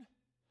ocean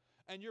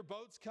and your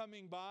boat's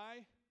coming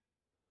by,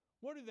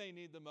 what do they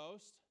need the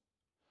most?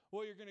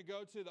 Well, you're going to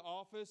go to the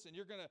office and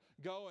you're going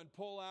to go and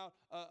pull out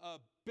a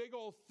big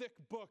old thick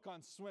book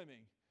on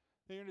swimming.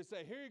 And you're going to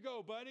say, here you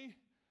go, buddy.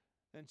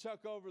 And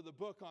chuck over the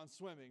book on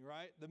swimming,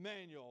 right? The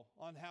manual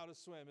on how to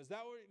swim. Is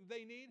that what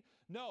they need?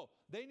 No,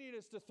 they need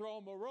us to throw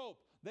them a rope.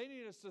 They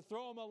need us to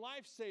throw them a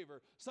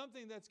lifesaver,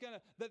 something that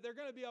they're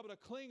going to be able to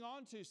cling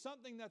on to,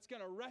 something that's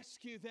going to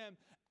rescue them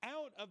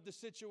out of the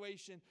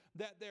situation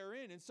that they're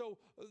in. And so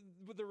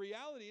the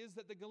reality is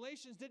that the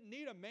Galatians didn't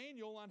need a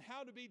manual on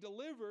how to be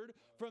delivered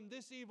from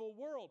this evil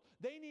world.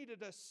 They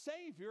needed a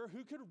Savior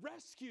who could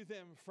rescue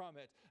them from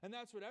it. And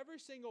that's what every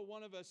single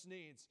one of us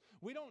needs.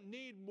 We don't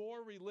need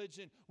more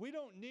religion. We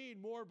don't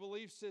need more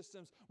belief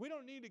systems. We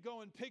don't need to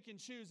go and pick and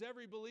choose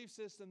every belief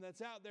system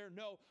that's out there.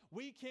 No,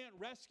 we can't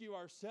rescue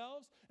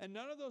ourselves, and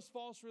none of those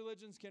false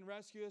religions can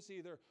rescue us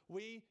either.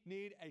 We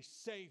need a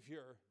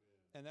Savior.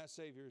 And that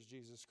Savior is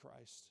Jesus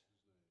Christ.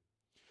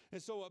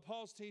 And so what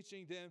Paul's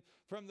teaching them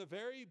from the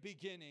very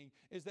beginning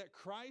is that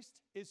Christ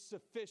is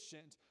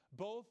sufficient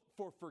both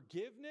for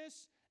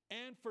forgiveness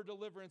and for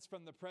deliverance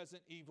from the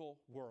present evil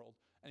world.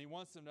 And he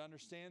wants them to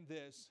understand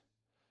this.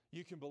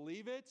 You can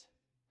believe it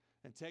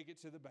and take it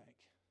to the bank.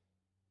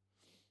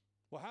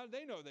 Well, how did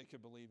they know they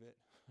could believe it?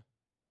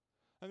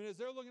 I mean, as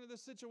they're looking at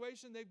this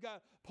situation, they've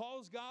got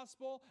Paul's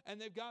gospel and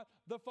they've got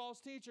the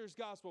false teacher's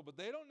gospel, but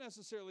they don't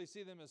necessarily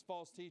see them as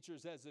false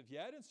teachers as of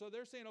yet. And so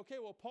they're saying, okay,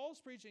 well, Paul's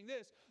preaching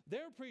this,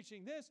 they're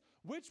preaching this.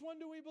 Which one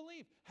do we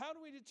believe? How do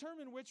we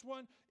determine which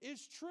one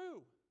is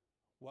true?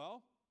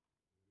 Well,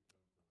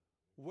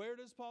 where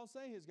does Paul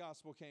say his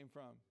gospel came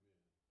from?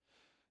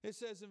 It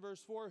says in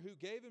verse 4, who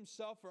gave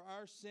himself for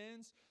our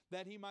sins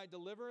that he might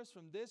deliver us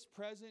from this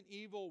present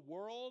evil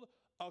world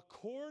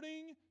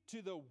according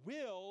to the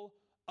will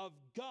of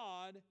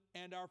God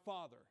and our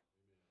Father.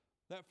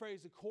 Amen. That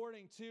phrase,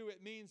 according to,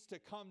 it means to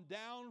come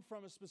down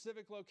from a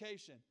specific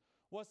location.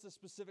 What's the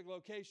specific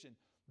location?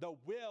 The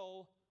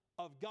will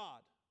of God.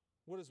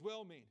 What does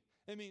will mean?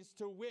 It means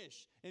to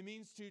wish. It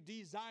means to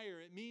desire.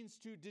 It means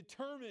to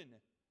determine.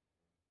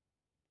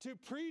 To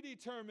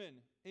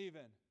predetermine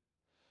even.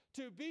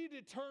 To be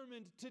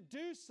determined to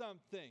do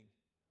something.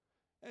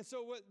 And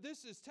so what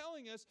this is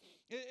telling us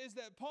is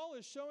that Paul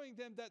is showing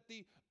them that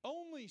the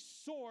only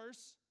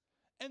source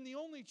and the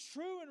only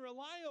true and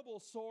reliable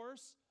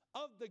source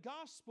of the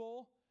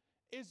gospel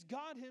is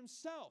God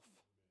himself.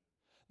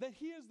 That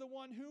he is the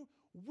one who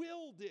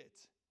willed it.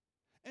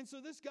 And so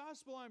this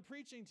gospel I'm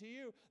preaching to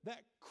you,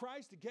 that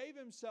Christ gave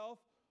himself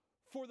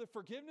for the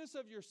forgiveness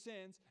of your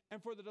sins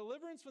and for the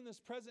deliverance from this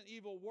present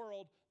evil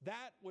world,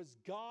 that was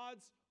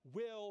God's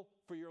will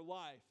for your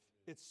life.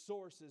 Its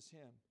source is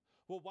him.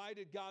 Well, why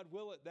did God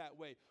will it that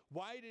way?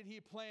 Why did he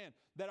plan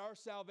that our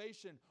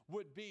salvation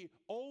would be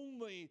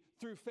only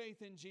through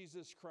faith in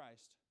Jesus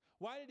Christ?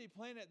 Why did he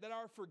plan it that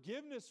our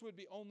forgiveness would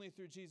be only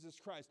through Jesus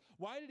Christ?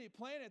 Why did he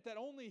plan it that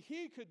only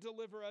he could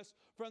deliver us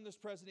from this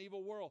present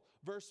evil world?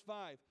 Verse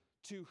 5,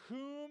 to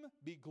whom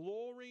be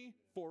glory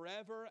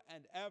forever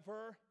and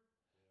ever.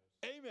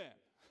 Yes. Amen.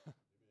 Amen.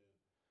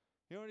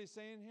 You know what he's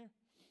saying here?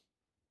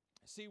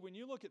 See, when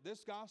you look at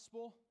this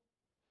gospel,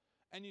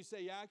 and you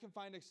say, yeah, I can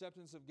find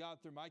acceptance of God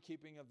through my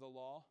keeping of the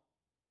law.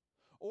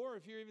 Or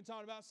if you're even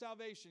talking about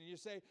salvation, and you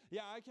say,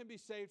 yeah, I can be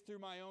saved through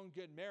my own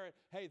good merit.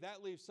 Hey,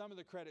 that leaves some of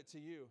the credit to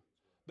you.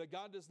 But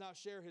God does not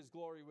share his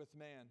glory with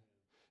man.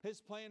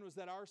 His plan was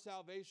that our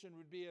salvation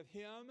would be of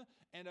him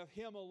and of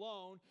him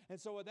alone. And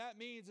so what that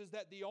means is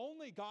that the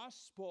only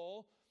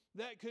gospel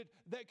that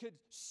could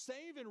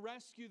save and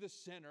rescue the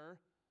sinner,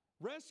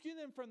 rescue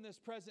them from this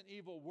present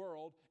evil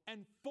world,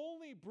 and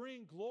fully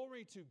bring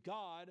glory to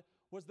God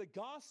was the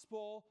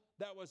gospel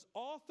that was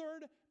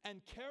authored and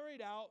carried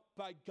out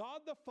by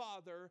God the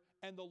Father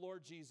and the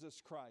Lord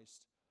Jesus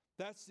Christ.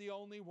 That's the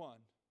only one.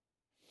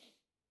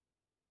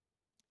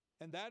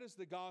 And that is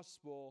the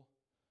gospel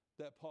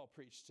that Paul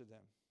preached to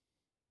them.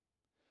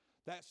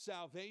 That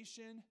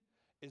salvation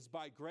is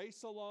by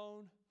grace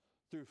alone,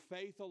 through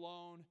faith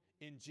alone,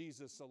 in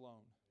Jesus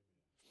alone.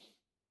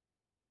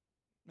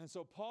 And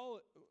so Paul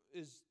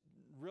is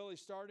really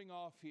starting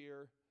off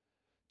here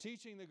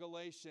teaching the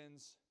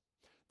Galatians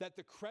that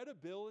the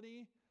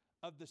credibility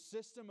of the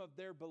system of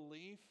their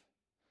belief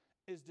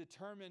is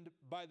determined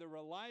by the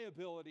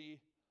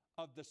reliability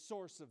of the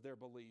source of their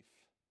belief.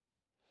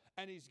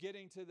 And he's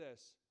getting to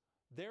this.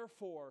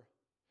 Therefore,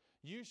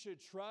 you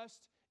should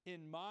trust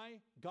in my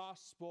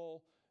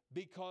gospel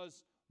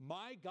because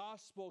my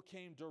gospel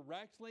came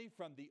directly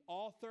from the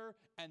author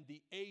and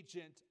the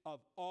agent of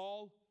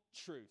all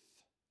truth.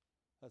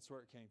 That's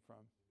where it came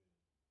from.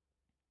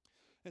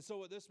 And so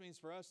what this means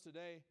for us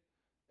today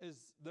is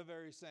the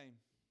very same.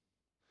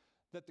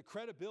 That the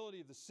credibility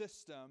of the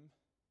system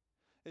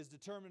is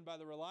determined by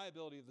the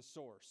reliability of the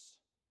source.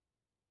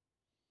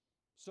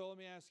 So let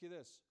me ask you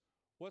this.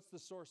 What's the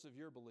source of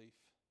your belief?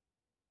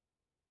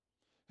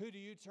 Who do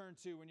you turn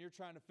to when you're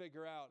trying to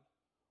figure out,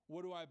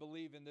 what do I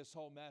believe in this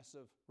whole mess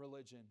of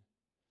religion?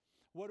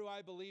 What do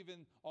I believe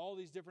in all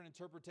these different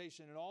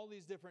interpretations and all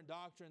these different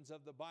doctrines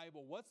of the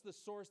Bible? What's the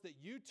source that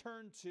you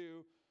turn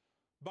to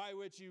by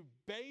which you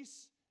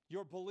base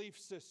your belief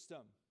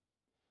system?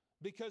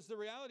 Because the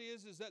reality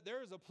is that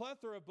there is a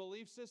plethora of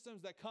belief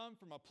systems that come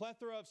from a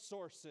plethora of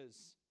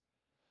sources.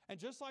 And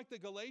just like the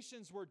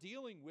Galatians were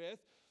dealing with,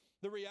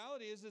 the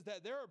reality is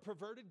that there are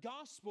perverted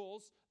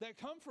gospels that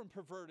come from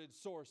perverted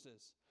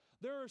sources.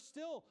 There are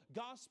still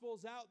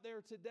gospels out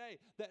there today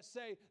that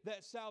say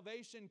that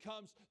salvation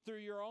comes through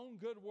your own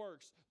good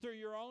works, through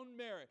your own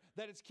merit,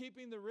 that it's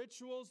keeping the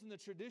rituals and the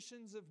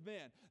traditions of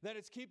men, that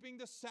it's keeping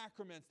the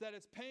sacraments, that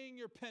it's paying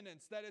your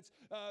penance, that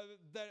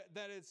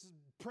it's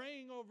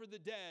praying over the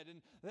dead,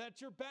 and that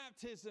your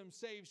baptism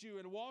saves you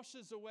and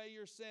washes away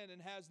your sin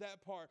and has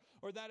that part,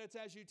 or that it's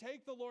as you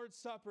take the Lord's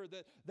Supper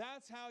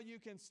that's how you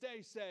can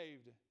stay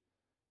saved.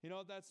 You know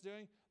what that's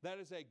doing? That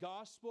is a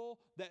gospel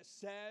that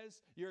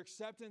says your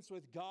acceptance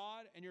with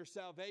God and your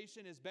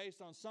salvation is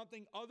based on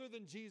something other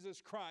than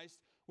Jesus Christ,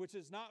 which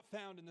is not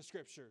found in the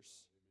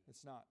Scriptures.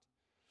 It's not.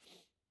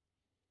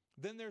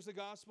 Then there's a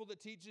gospel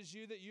that teaches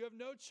you that you have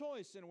no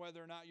choice in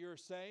whether or not you're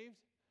saved,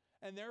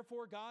 and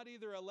therefore God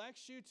either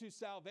elects you to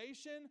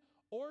salvation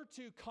or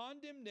to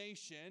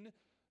condemnation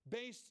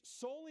based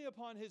solely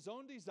upon His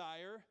own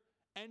desire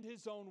and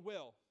His own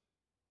will.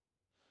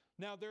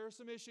 Now, there are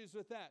some issues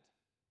with that.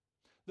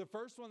 The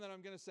first one that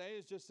I'm going to say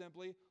is just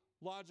simply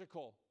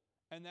logical,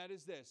 and that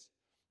is this: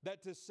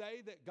 that to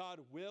say that God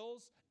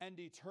wills and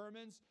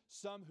determines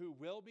some who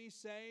will be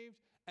saved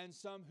and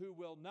some who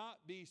will not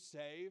be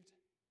saved,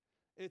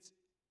 it's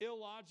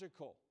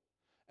illogical.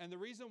 And the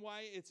reason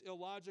why it's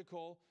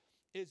illogical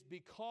is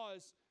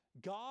because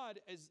God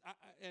is,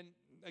 and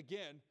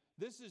again,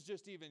 this is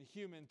just even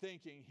human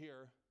thinking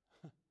here,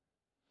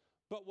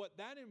 but what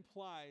that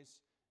implies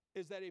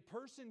is that a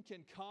person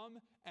can come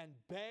and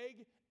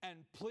beg and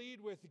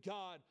plead with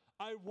God,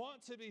 I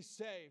want to be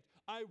saved,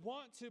 I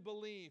want to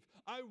believe,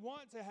 I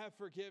want to have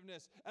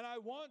forgiveness, and I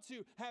want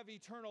to have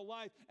eternal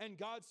life, and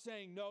God's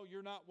saying, no,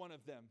 you're not one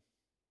of them.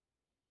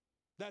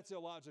 That's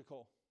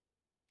illogical.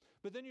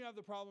 But then you have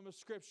the problem of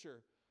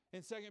Scripture.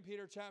 In 2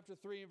 Peter chapter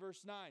 3 and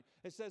verse 9,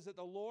 it says that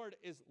the Lord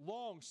is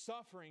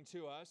long-suffering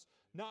to us,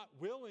 not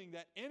willing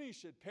that any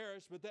should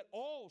perish, but that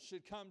all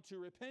should come to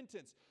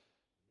repentance.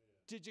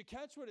 Did you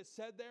catch what it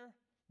said there?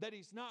 That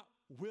He's not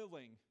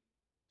willing.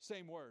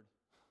 Same word.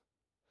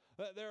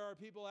 There are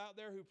people out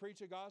there who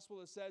preach a gospel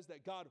that says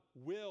that God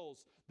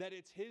wills, that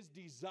it's His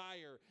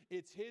desire,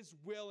 it's His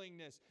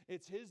willingness,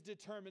 it's His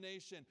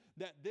determination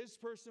that this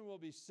person will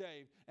be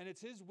saved, and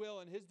it's His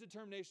will and His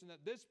determination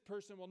that this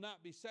person will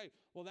not be saved.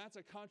 Well, that's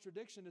a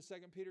contradiction to 2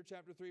 Peter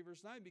chapter 3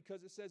 verse 9,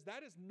 because it says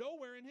that is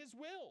nowhere in His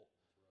will.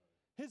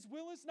 His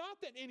will is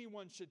not that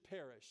anyone should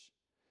perish.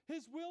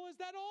 His will is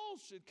that all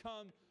should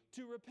come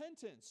to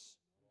repentance.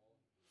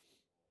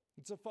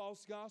 It's a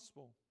false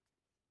gospel.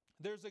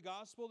 There's a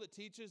gospel that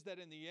teaches that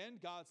in the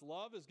end, God's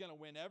love is going to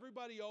win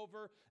everybody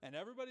over and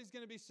everybody's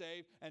going to be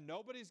saved and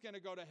nobody's going to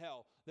go to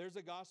hell. There's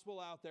a gospel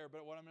out there,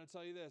 but what I'm going to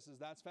tell you this is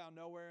that's found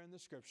nowhere in the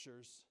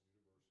Scriptures.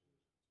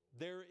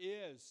 There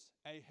is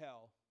a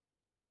hell.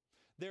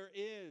 There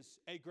is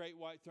a great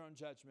white throne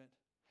judgment.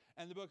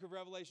 And the book of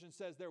Revelation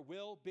says there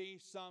will be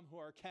some who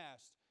are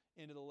cast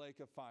into the lake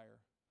of fire.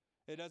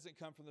 It doesn't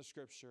come from the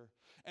Scripture.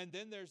 And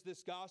then there's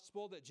this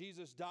gospel that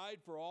Jesus died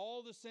for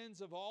all the sins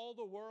of all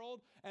the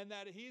world and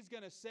that He's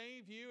going to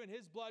save you and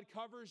His blood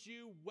covers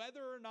you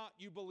whether or not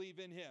you believe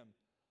in Him.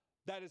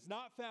 That is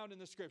not found in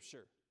the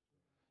Scripture.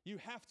 You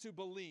have to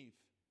believe.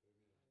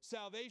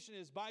 Salvation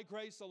is by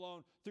grace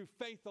alone, through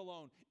faith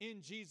alone,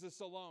 in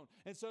Jesus alone.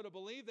 And so to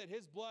believe that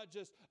His blood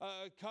just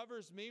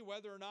covers me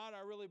whether or not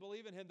I really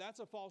believe in Him, that's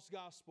a false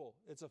gospel.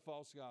 It's a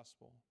false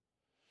gospel.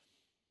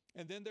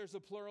 And then there's a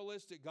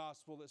pluralistic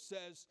gospel that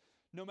says,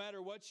 no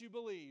matter what you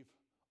believe,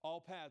 all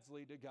paths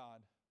lead to God.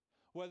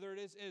 Whether it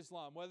is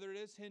Islam, whether it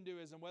is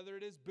Hinduism, whether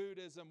it is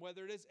Buddhism,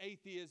 whether it is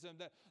atheism,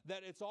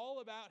 that it's all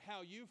about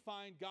how you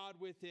find God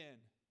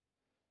within.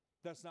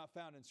 That's not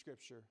found in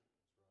Scripture.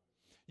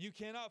 You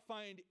cannot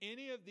find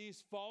any of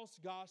these false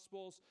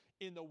gospels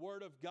in the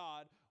Word of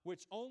God,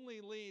 which only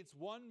leads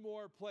one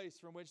more place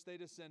from which they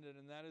descended,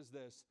 and that is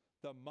this: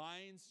 the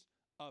minds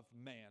of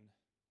man.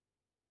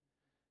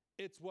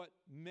 It's what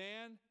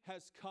man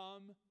has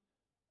come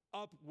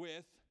up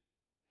with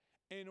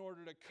in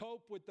order to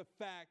cope with the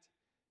fact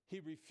he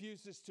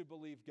refuses to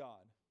believe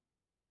God.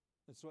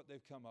 That's what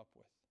they've come up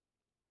with.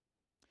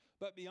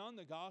 But beyond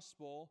the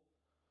gospel,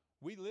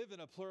 we live in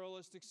a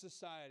pluralistic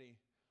society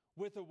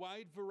with a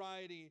wide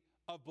variety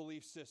of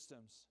belief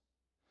systems.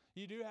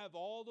 You do have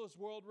all those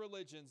world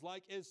religions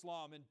like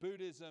Islam and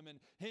Buddhism and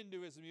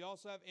Hinduism. You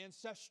also have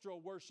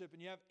ancestral worship,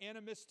 and you have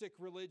animistic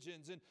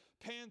religions and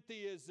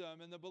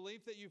pantheism and the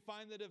belief that you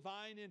find the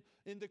divine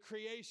in the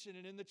creation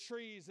and in the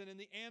trees and in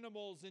the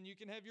animals, and you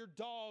can have your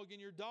dog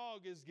and your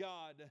dog is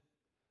God.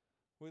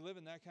 We live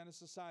in that kind of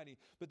society.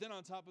 But then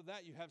on top of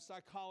that, you have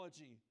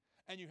psychology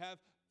and you have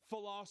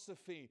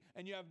philosophy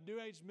and you have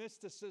New Age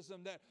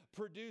mysticism that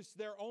produce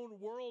their own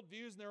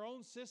worldviews and their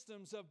own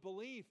systems of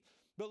belief.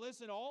 But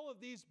listen, all of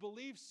these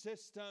belief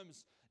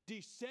systems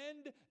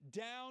descend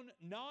down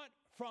not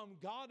from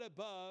God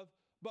above,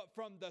 but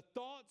from the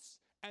thoughts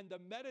and the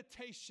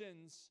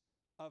meditations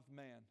of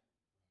man.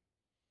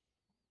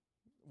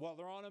 While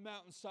they're on a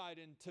mountainside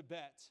in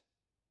Tibet,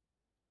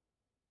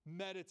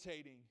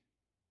 meditating,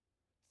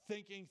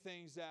 thinking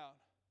things out,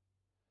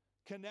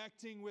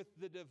 connecting with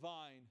the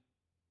divine,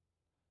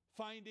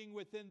 finding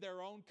within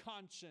their own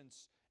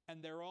conscience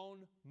and their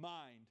own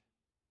mind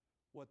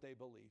what they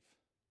believe.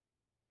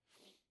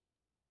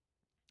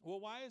 Well,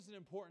 why is it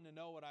important to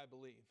know what I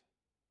believe?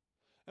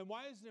 And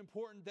why is it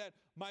important that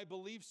my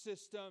belief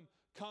system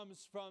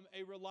comes from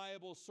a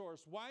reliable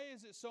source? Why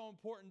is it so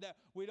important that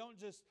we don't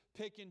just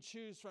pick and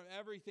choose from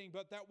everything,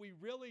 but that we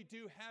really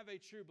do have a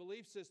true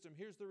belief system?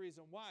 Here's the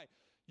reason why.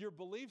 Your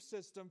belief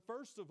system,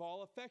 first of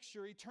all, affects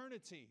your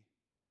eternity.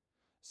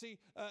 See,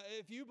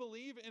 if you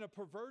believe in a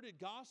perverted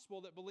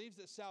gospel that believes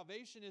that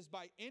salvation is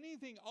by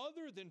anything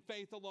other than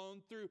faith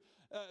alone, through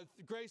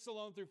grace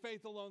alone, through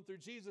faith alone, through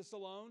Jesus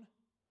alone,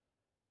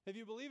 if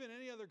you believe in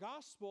any other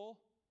gospel,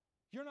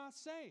 you're not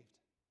saved.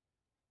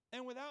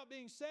 And without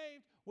being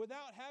saved,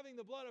 without having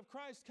the blood of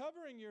Christ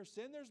covering your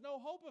sin, there's no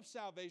hope of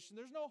salvation.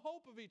 There's no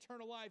hope of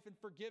eternal life and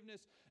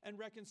forgiveness and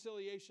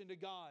reconciliation to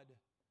God.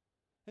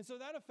 And so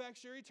that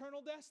affects your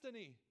eternal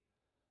destiny.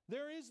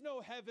 There is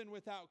no heaven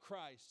without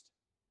Christ.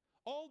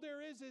 All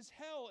there is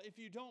hell if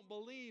you don't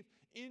believe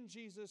in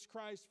Jesus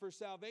Christ for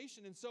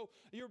salvation. And so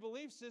your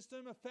belief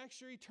system affects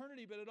your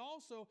eternity, but it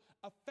also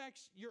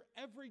affects your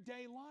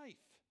everyday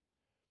life.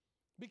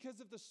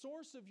 Because if the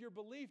source of your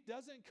belief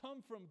doesn't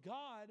come from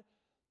God,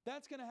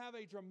 that's going to have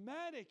a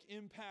dramatic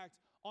impact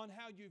on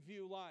how you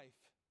view life.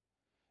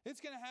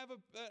 It's going to have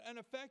an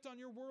effect on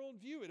your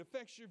worldview. It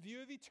affects your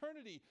view of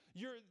eternity,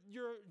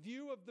 your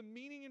view of the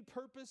meaning and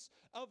purpose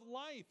of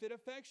life. It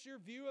affects your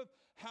view of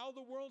how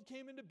the world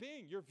came into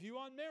being, your view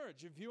on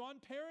marriage, your view on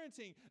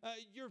parenting,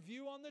 your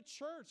view on the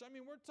church. I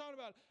mean, we're talking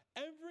about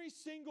every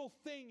single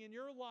thing in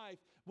your life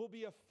will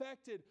be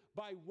affected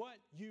by what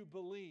you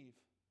believe,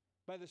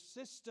 by the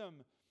system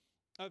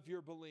of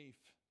your belief.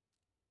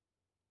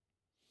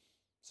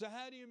 So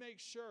how do you make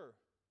sure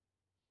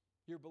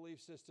your belief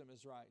system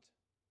is right?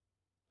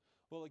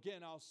 Well,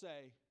 again, I'll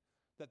say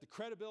that the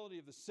credibility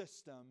of the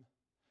system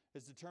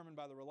is determined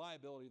by the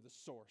reliability of the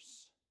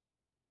source.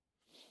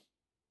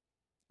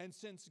 And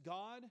since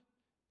God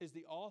is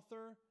the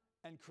author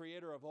and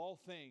creator of all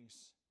things,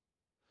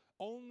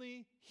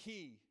 only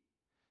He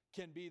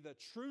can be the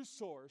true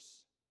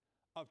source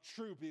of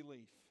true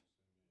belief.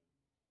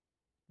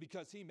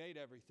 Because He made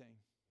everything.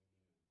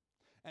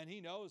 And He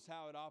knows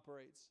how it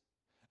operates.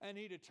 And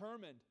He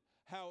determined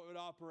how it would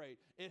operate.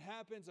 It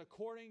happens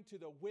according to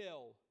the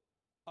will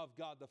of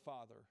God the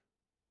Father.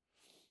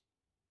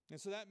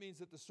 And so that means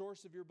that the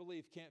source of your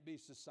belief can't be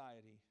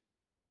society.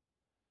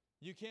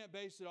 You can't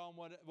base it on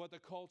what the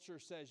culture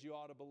says you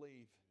ought to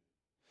believe.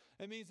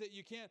 It means that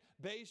you can't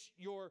base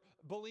your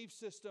belief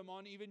system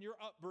on even your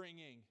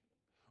upbringing,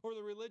 or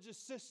the religious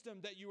system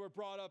that you were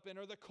brought up in,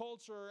 or the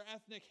culture or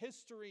ethnic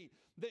history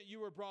that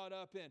you were brought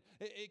up in.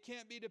 It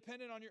can't be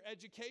dependent on your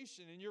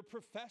education and your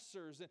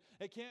professors. It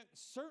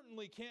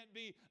certainly can't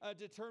be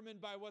determined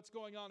by what's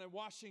going on in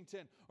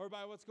Washington or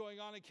by what's going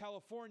on in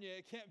California.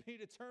 It can't be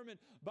determined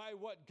by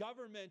what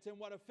government and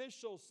what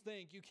officials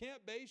think. You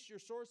can't base your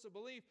source of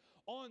belief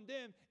on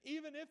them,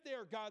 even if they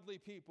are godly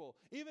people,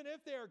 even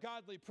if they are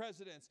godly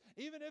presidents,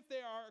 even if they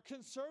are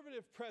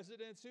conservative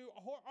presidents who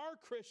are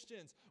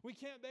Christians. We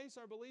can't base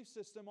our belief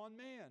system on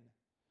man.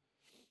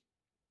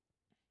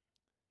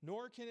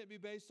 Nor can it be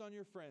based on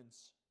your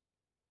friends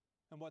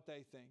and what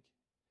they think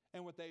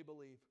and what they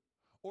believe,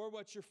 or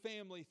what your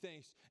family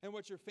thinks and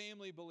what your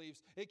family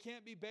believes. It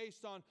can't be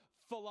based on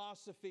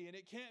philosophy, and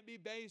it can't be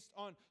based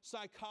on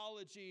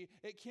psychology.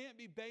 It can't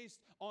be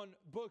based on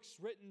books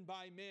written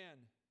by man.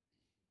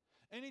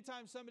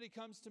 Anytime somebody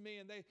comes to me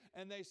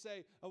and they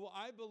say, oh, well,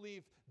 I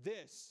believe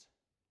this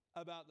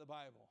about the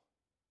Bible.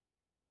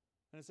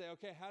 And I say,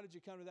 okay, how did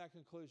you come to that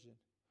conclusion?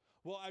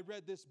 Well, I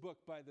read this book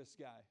by this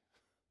guy.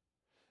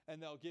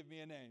 And they'll give me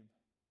a name.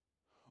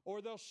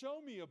 Or they'll show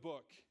me a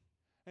book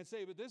and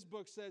say, but this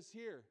book says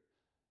here.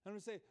 And I'm going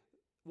to say,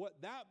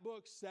 what that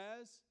book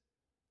says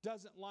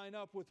doesn't line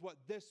up with what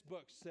this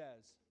book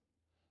says.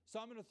 So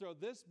I'm going to throw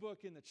this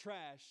book in the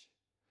trash,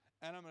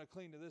 and I'm going to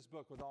cling to this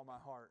book with all my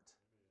heart.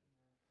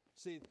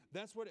 See,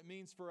 that's what it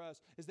means for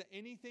us, is that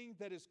anything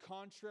that is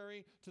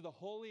contrary to the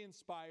holy,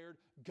 inspired,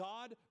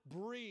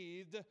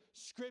 God-breathed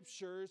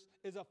scriptures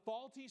is a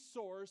faulty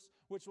source,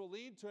 which will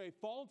lead to a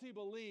faulty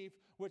belief,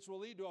 which will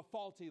lead to a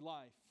faulty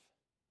life.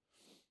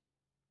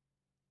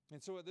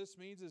 And so what this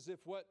means is if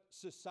what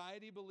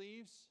society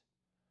believes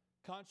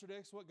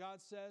contradicts what God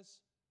says,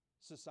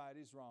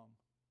 society's wrong.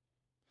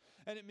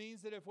 And it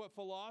means that if what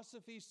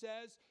philosophy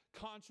says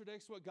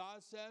contradicts what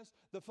God says,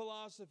 the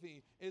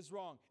philosophy is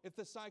wrong. If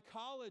the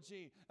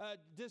psychology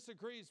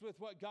disagrees with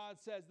what God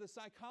says, the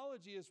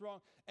psychology is wrong.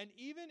 And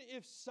even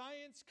if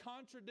science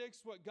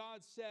contradicts what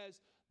God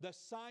says, the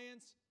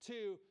science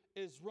too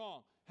is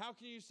wrong. How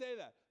can you say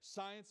that?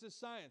 Science is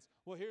science.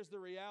 Well, here's the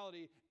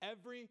reality.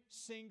 Every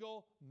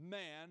single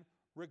man,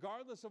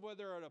 regardless of whether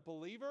they're a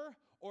believer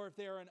or if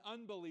they're an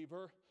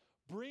unbeliever,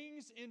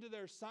 brings into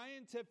their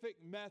scientific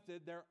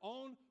method their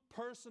own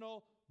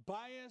personal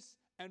bias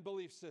and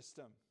belief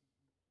system.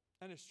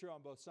 And it's true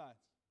on both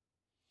sides.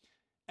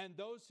 And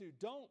those who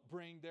don't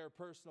bring their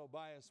personal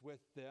bias with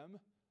them,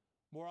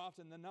 more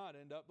often than not,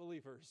 end up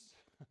believers.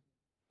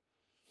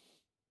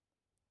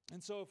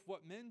 And so if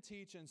what men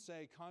teach and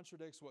say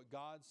contradicts what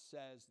God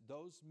says,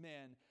 those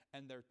men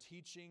and their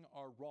teaching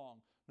are wrong.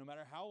 No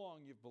matter how long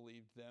you've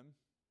believed them,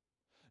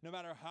 no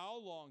matter how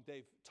long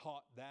they've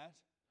taught that,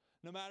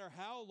 no matter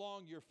how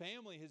long your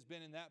family has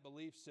been in that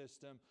belief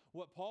system,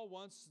 what Paul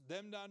wants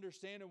them to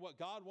understand and what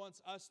God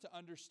wants us to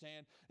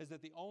understand is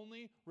that the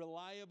only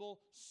reliable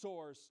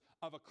source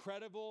of a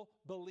credible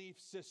belief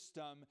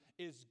system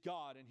is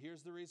God. And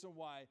here's the reason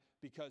why: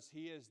 because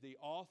He is the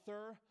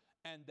author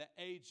and the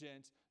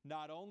agent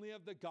not only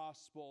of the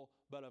gospel,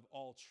 but of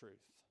all truth.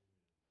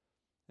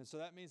 And so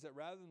that means that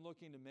rather than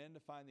looking to men to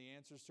find the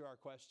answers to our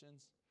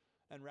questions,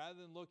 and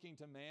rather than looking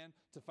to man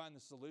to find the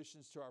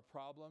solutions to our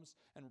problems,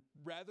 and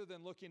rather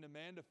than looking to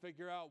man to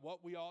figure out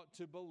what we ought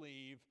to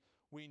believe,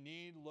 we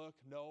need look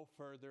no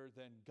further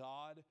than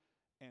God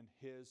and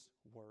His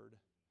Word,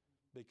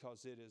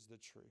 because it is the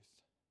truth.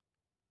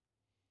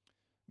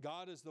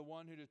 God is the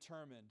one who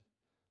determined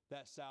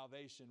that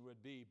salvation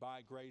would be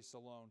by grace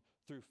alone,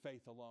 through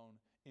faith alone,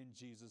 in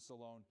Jesus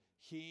alone.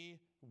 He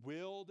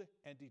willed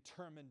and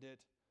determined it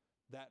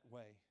that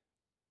way.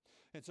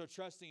 And so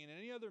trusting in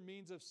any other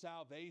means of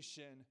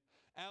salvation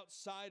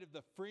outside of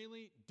the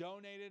freely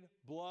donated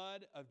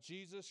blood of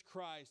Jesus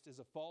Christ is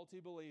a faulty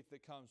belief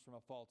that comes from a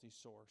faulty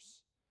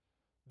source.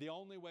 The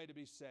only way to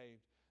be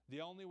saved,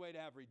 the only way to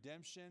have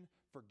redemption,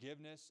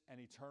 forgiveness, and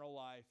eternal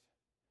life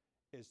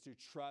is to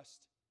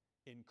trust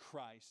in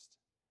Christ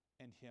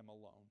and Him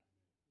alone.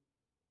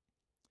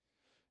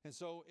 And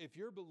so if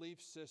your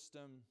belief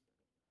system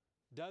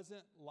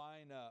doesn't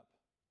line up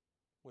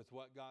with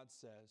what God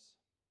says,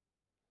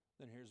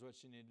 then here's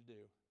what you need to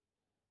do.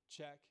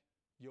 Check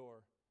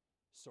your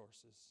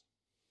sources.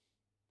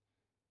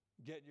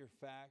 Get your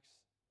facts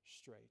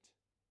straight.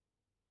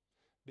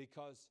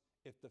 Because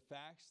if the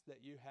facts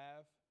that you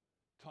have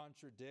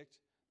contradict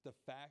the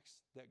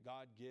facts that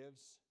God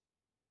gives,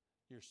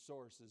 your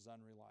source is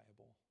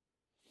unreliable.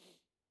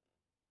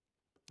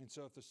 And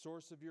so if the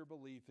source of your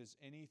belief is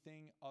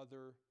anything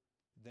other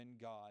than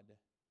God,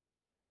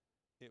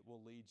 it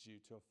will lead you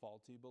to a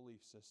faulty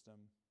belief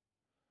system,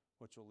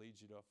 which will lead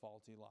you to a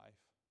faulty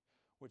life,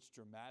 which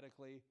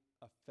dramatically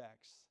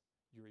affects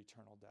your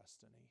eternal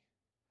destiny.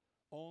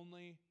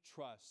 Only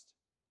trust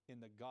in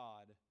the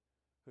God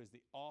who is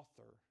the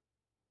author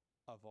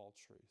of all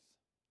truth.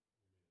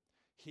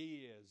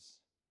 He is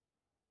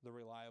the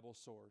reliable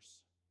source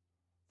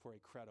for a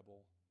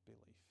credible belief.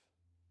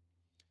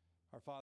 Our Father,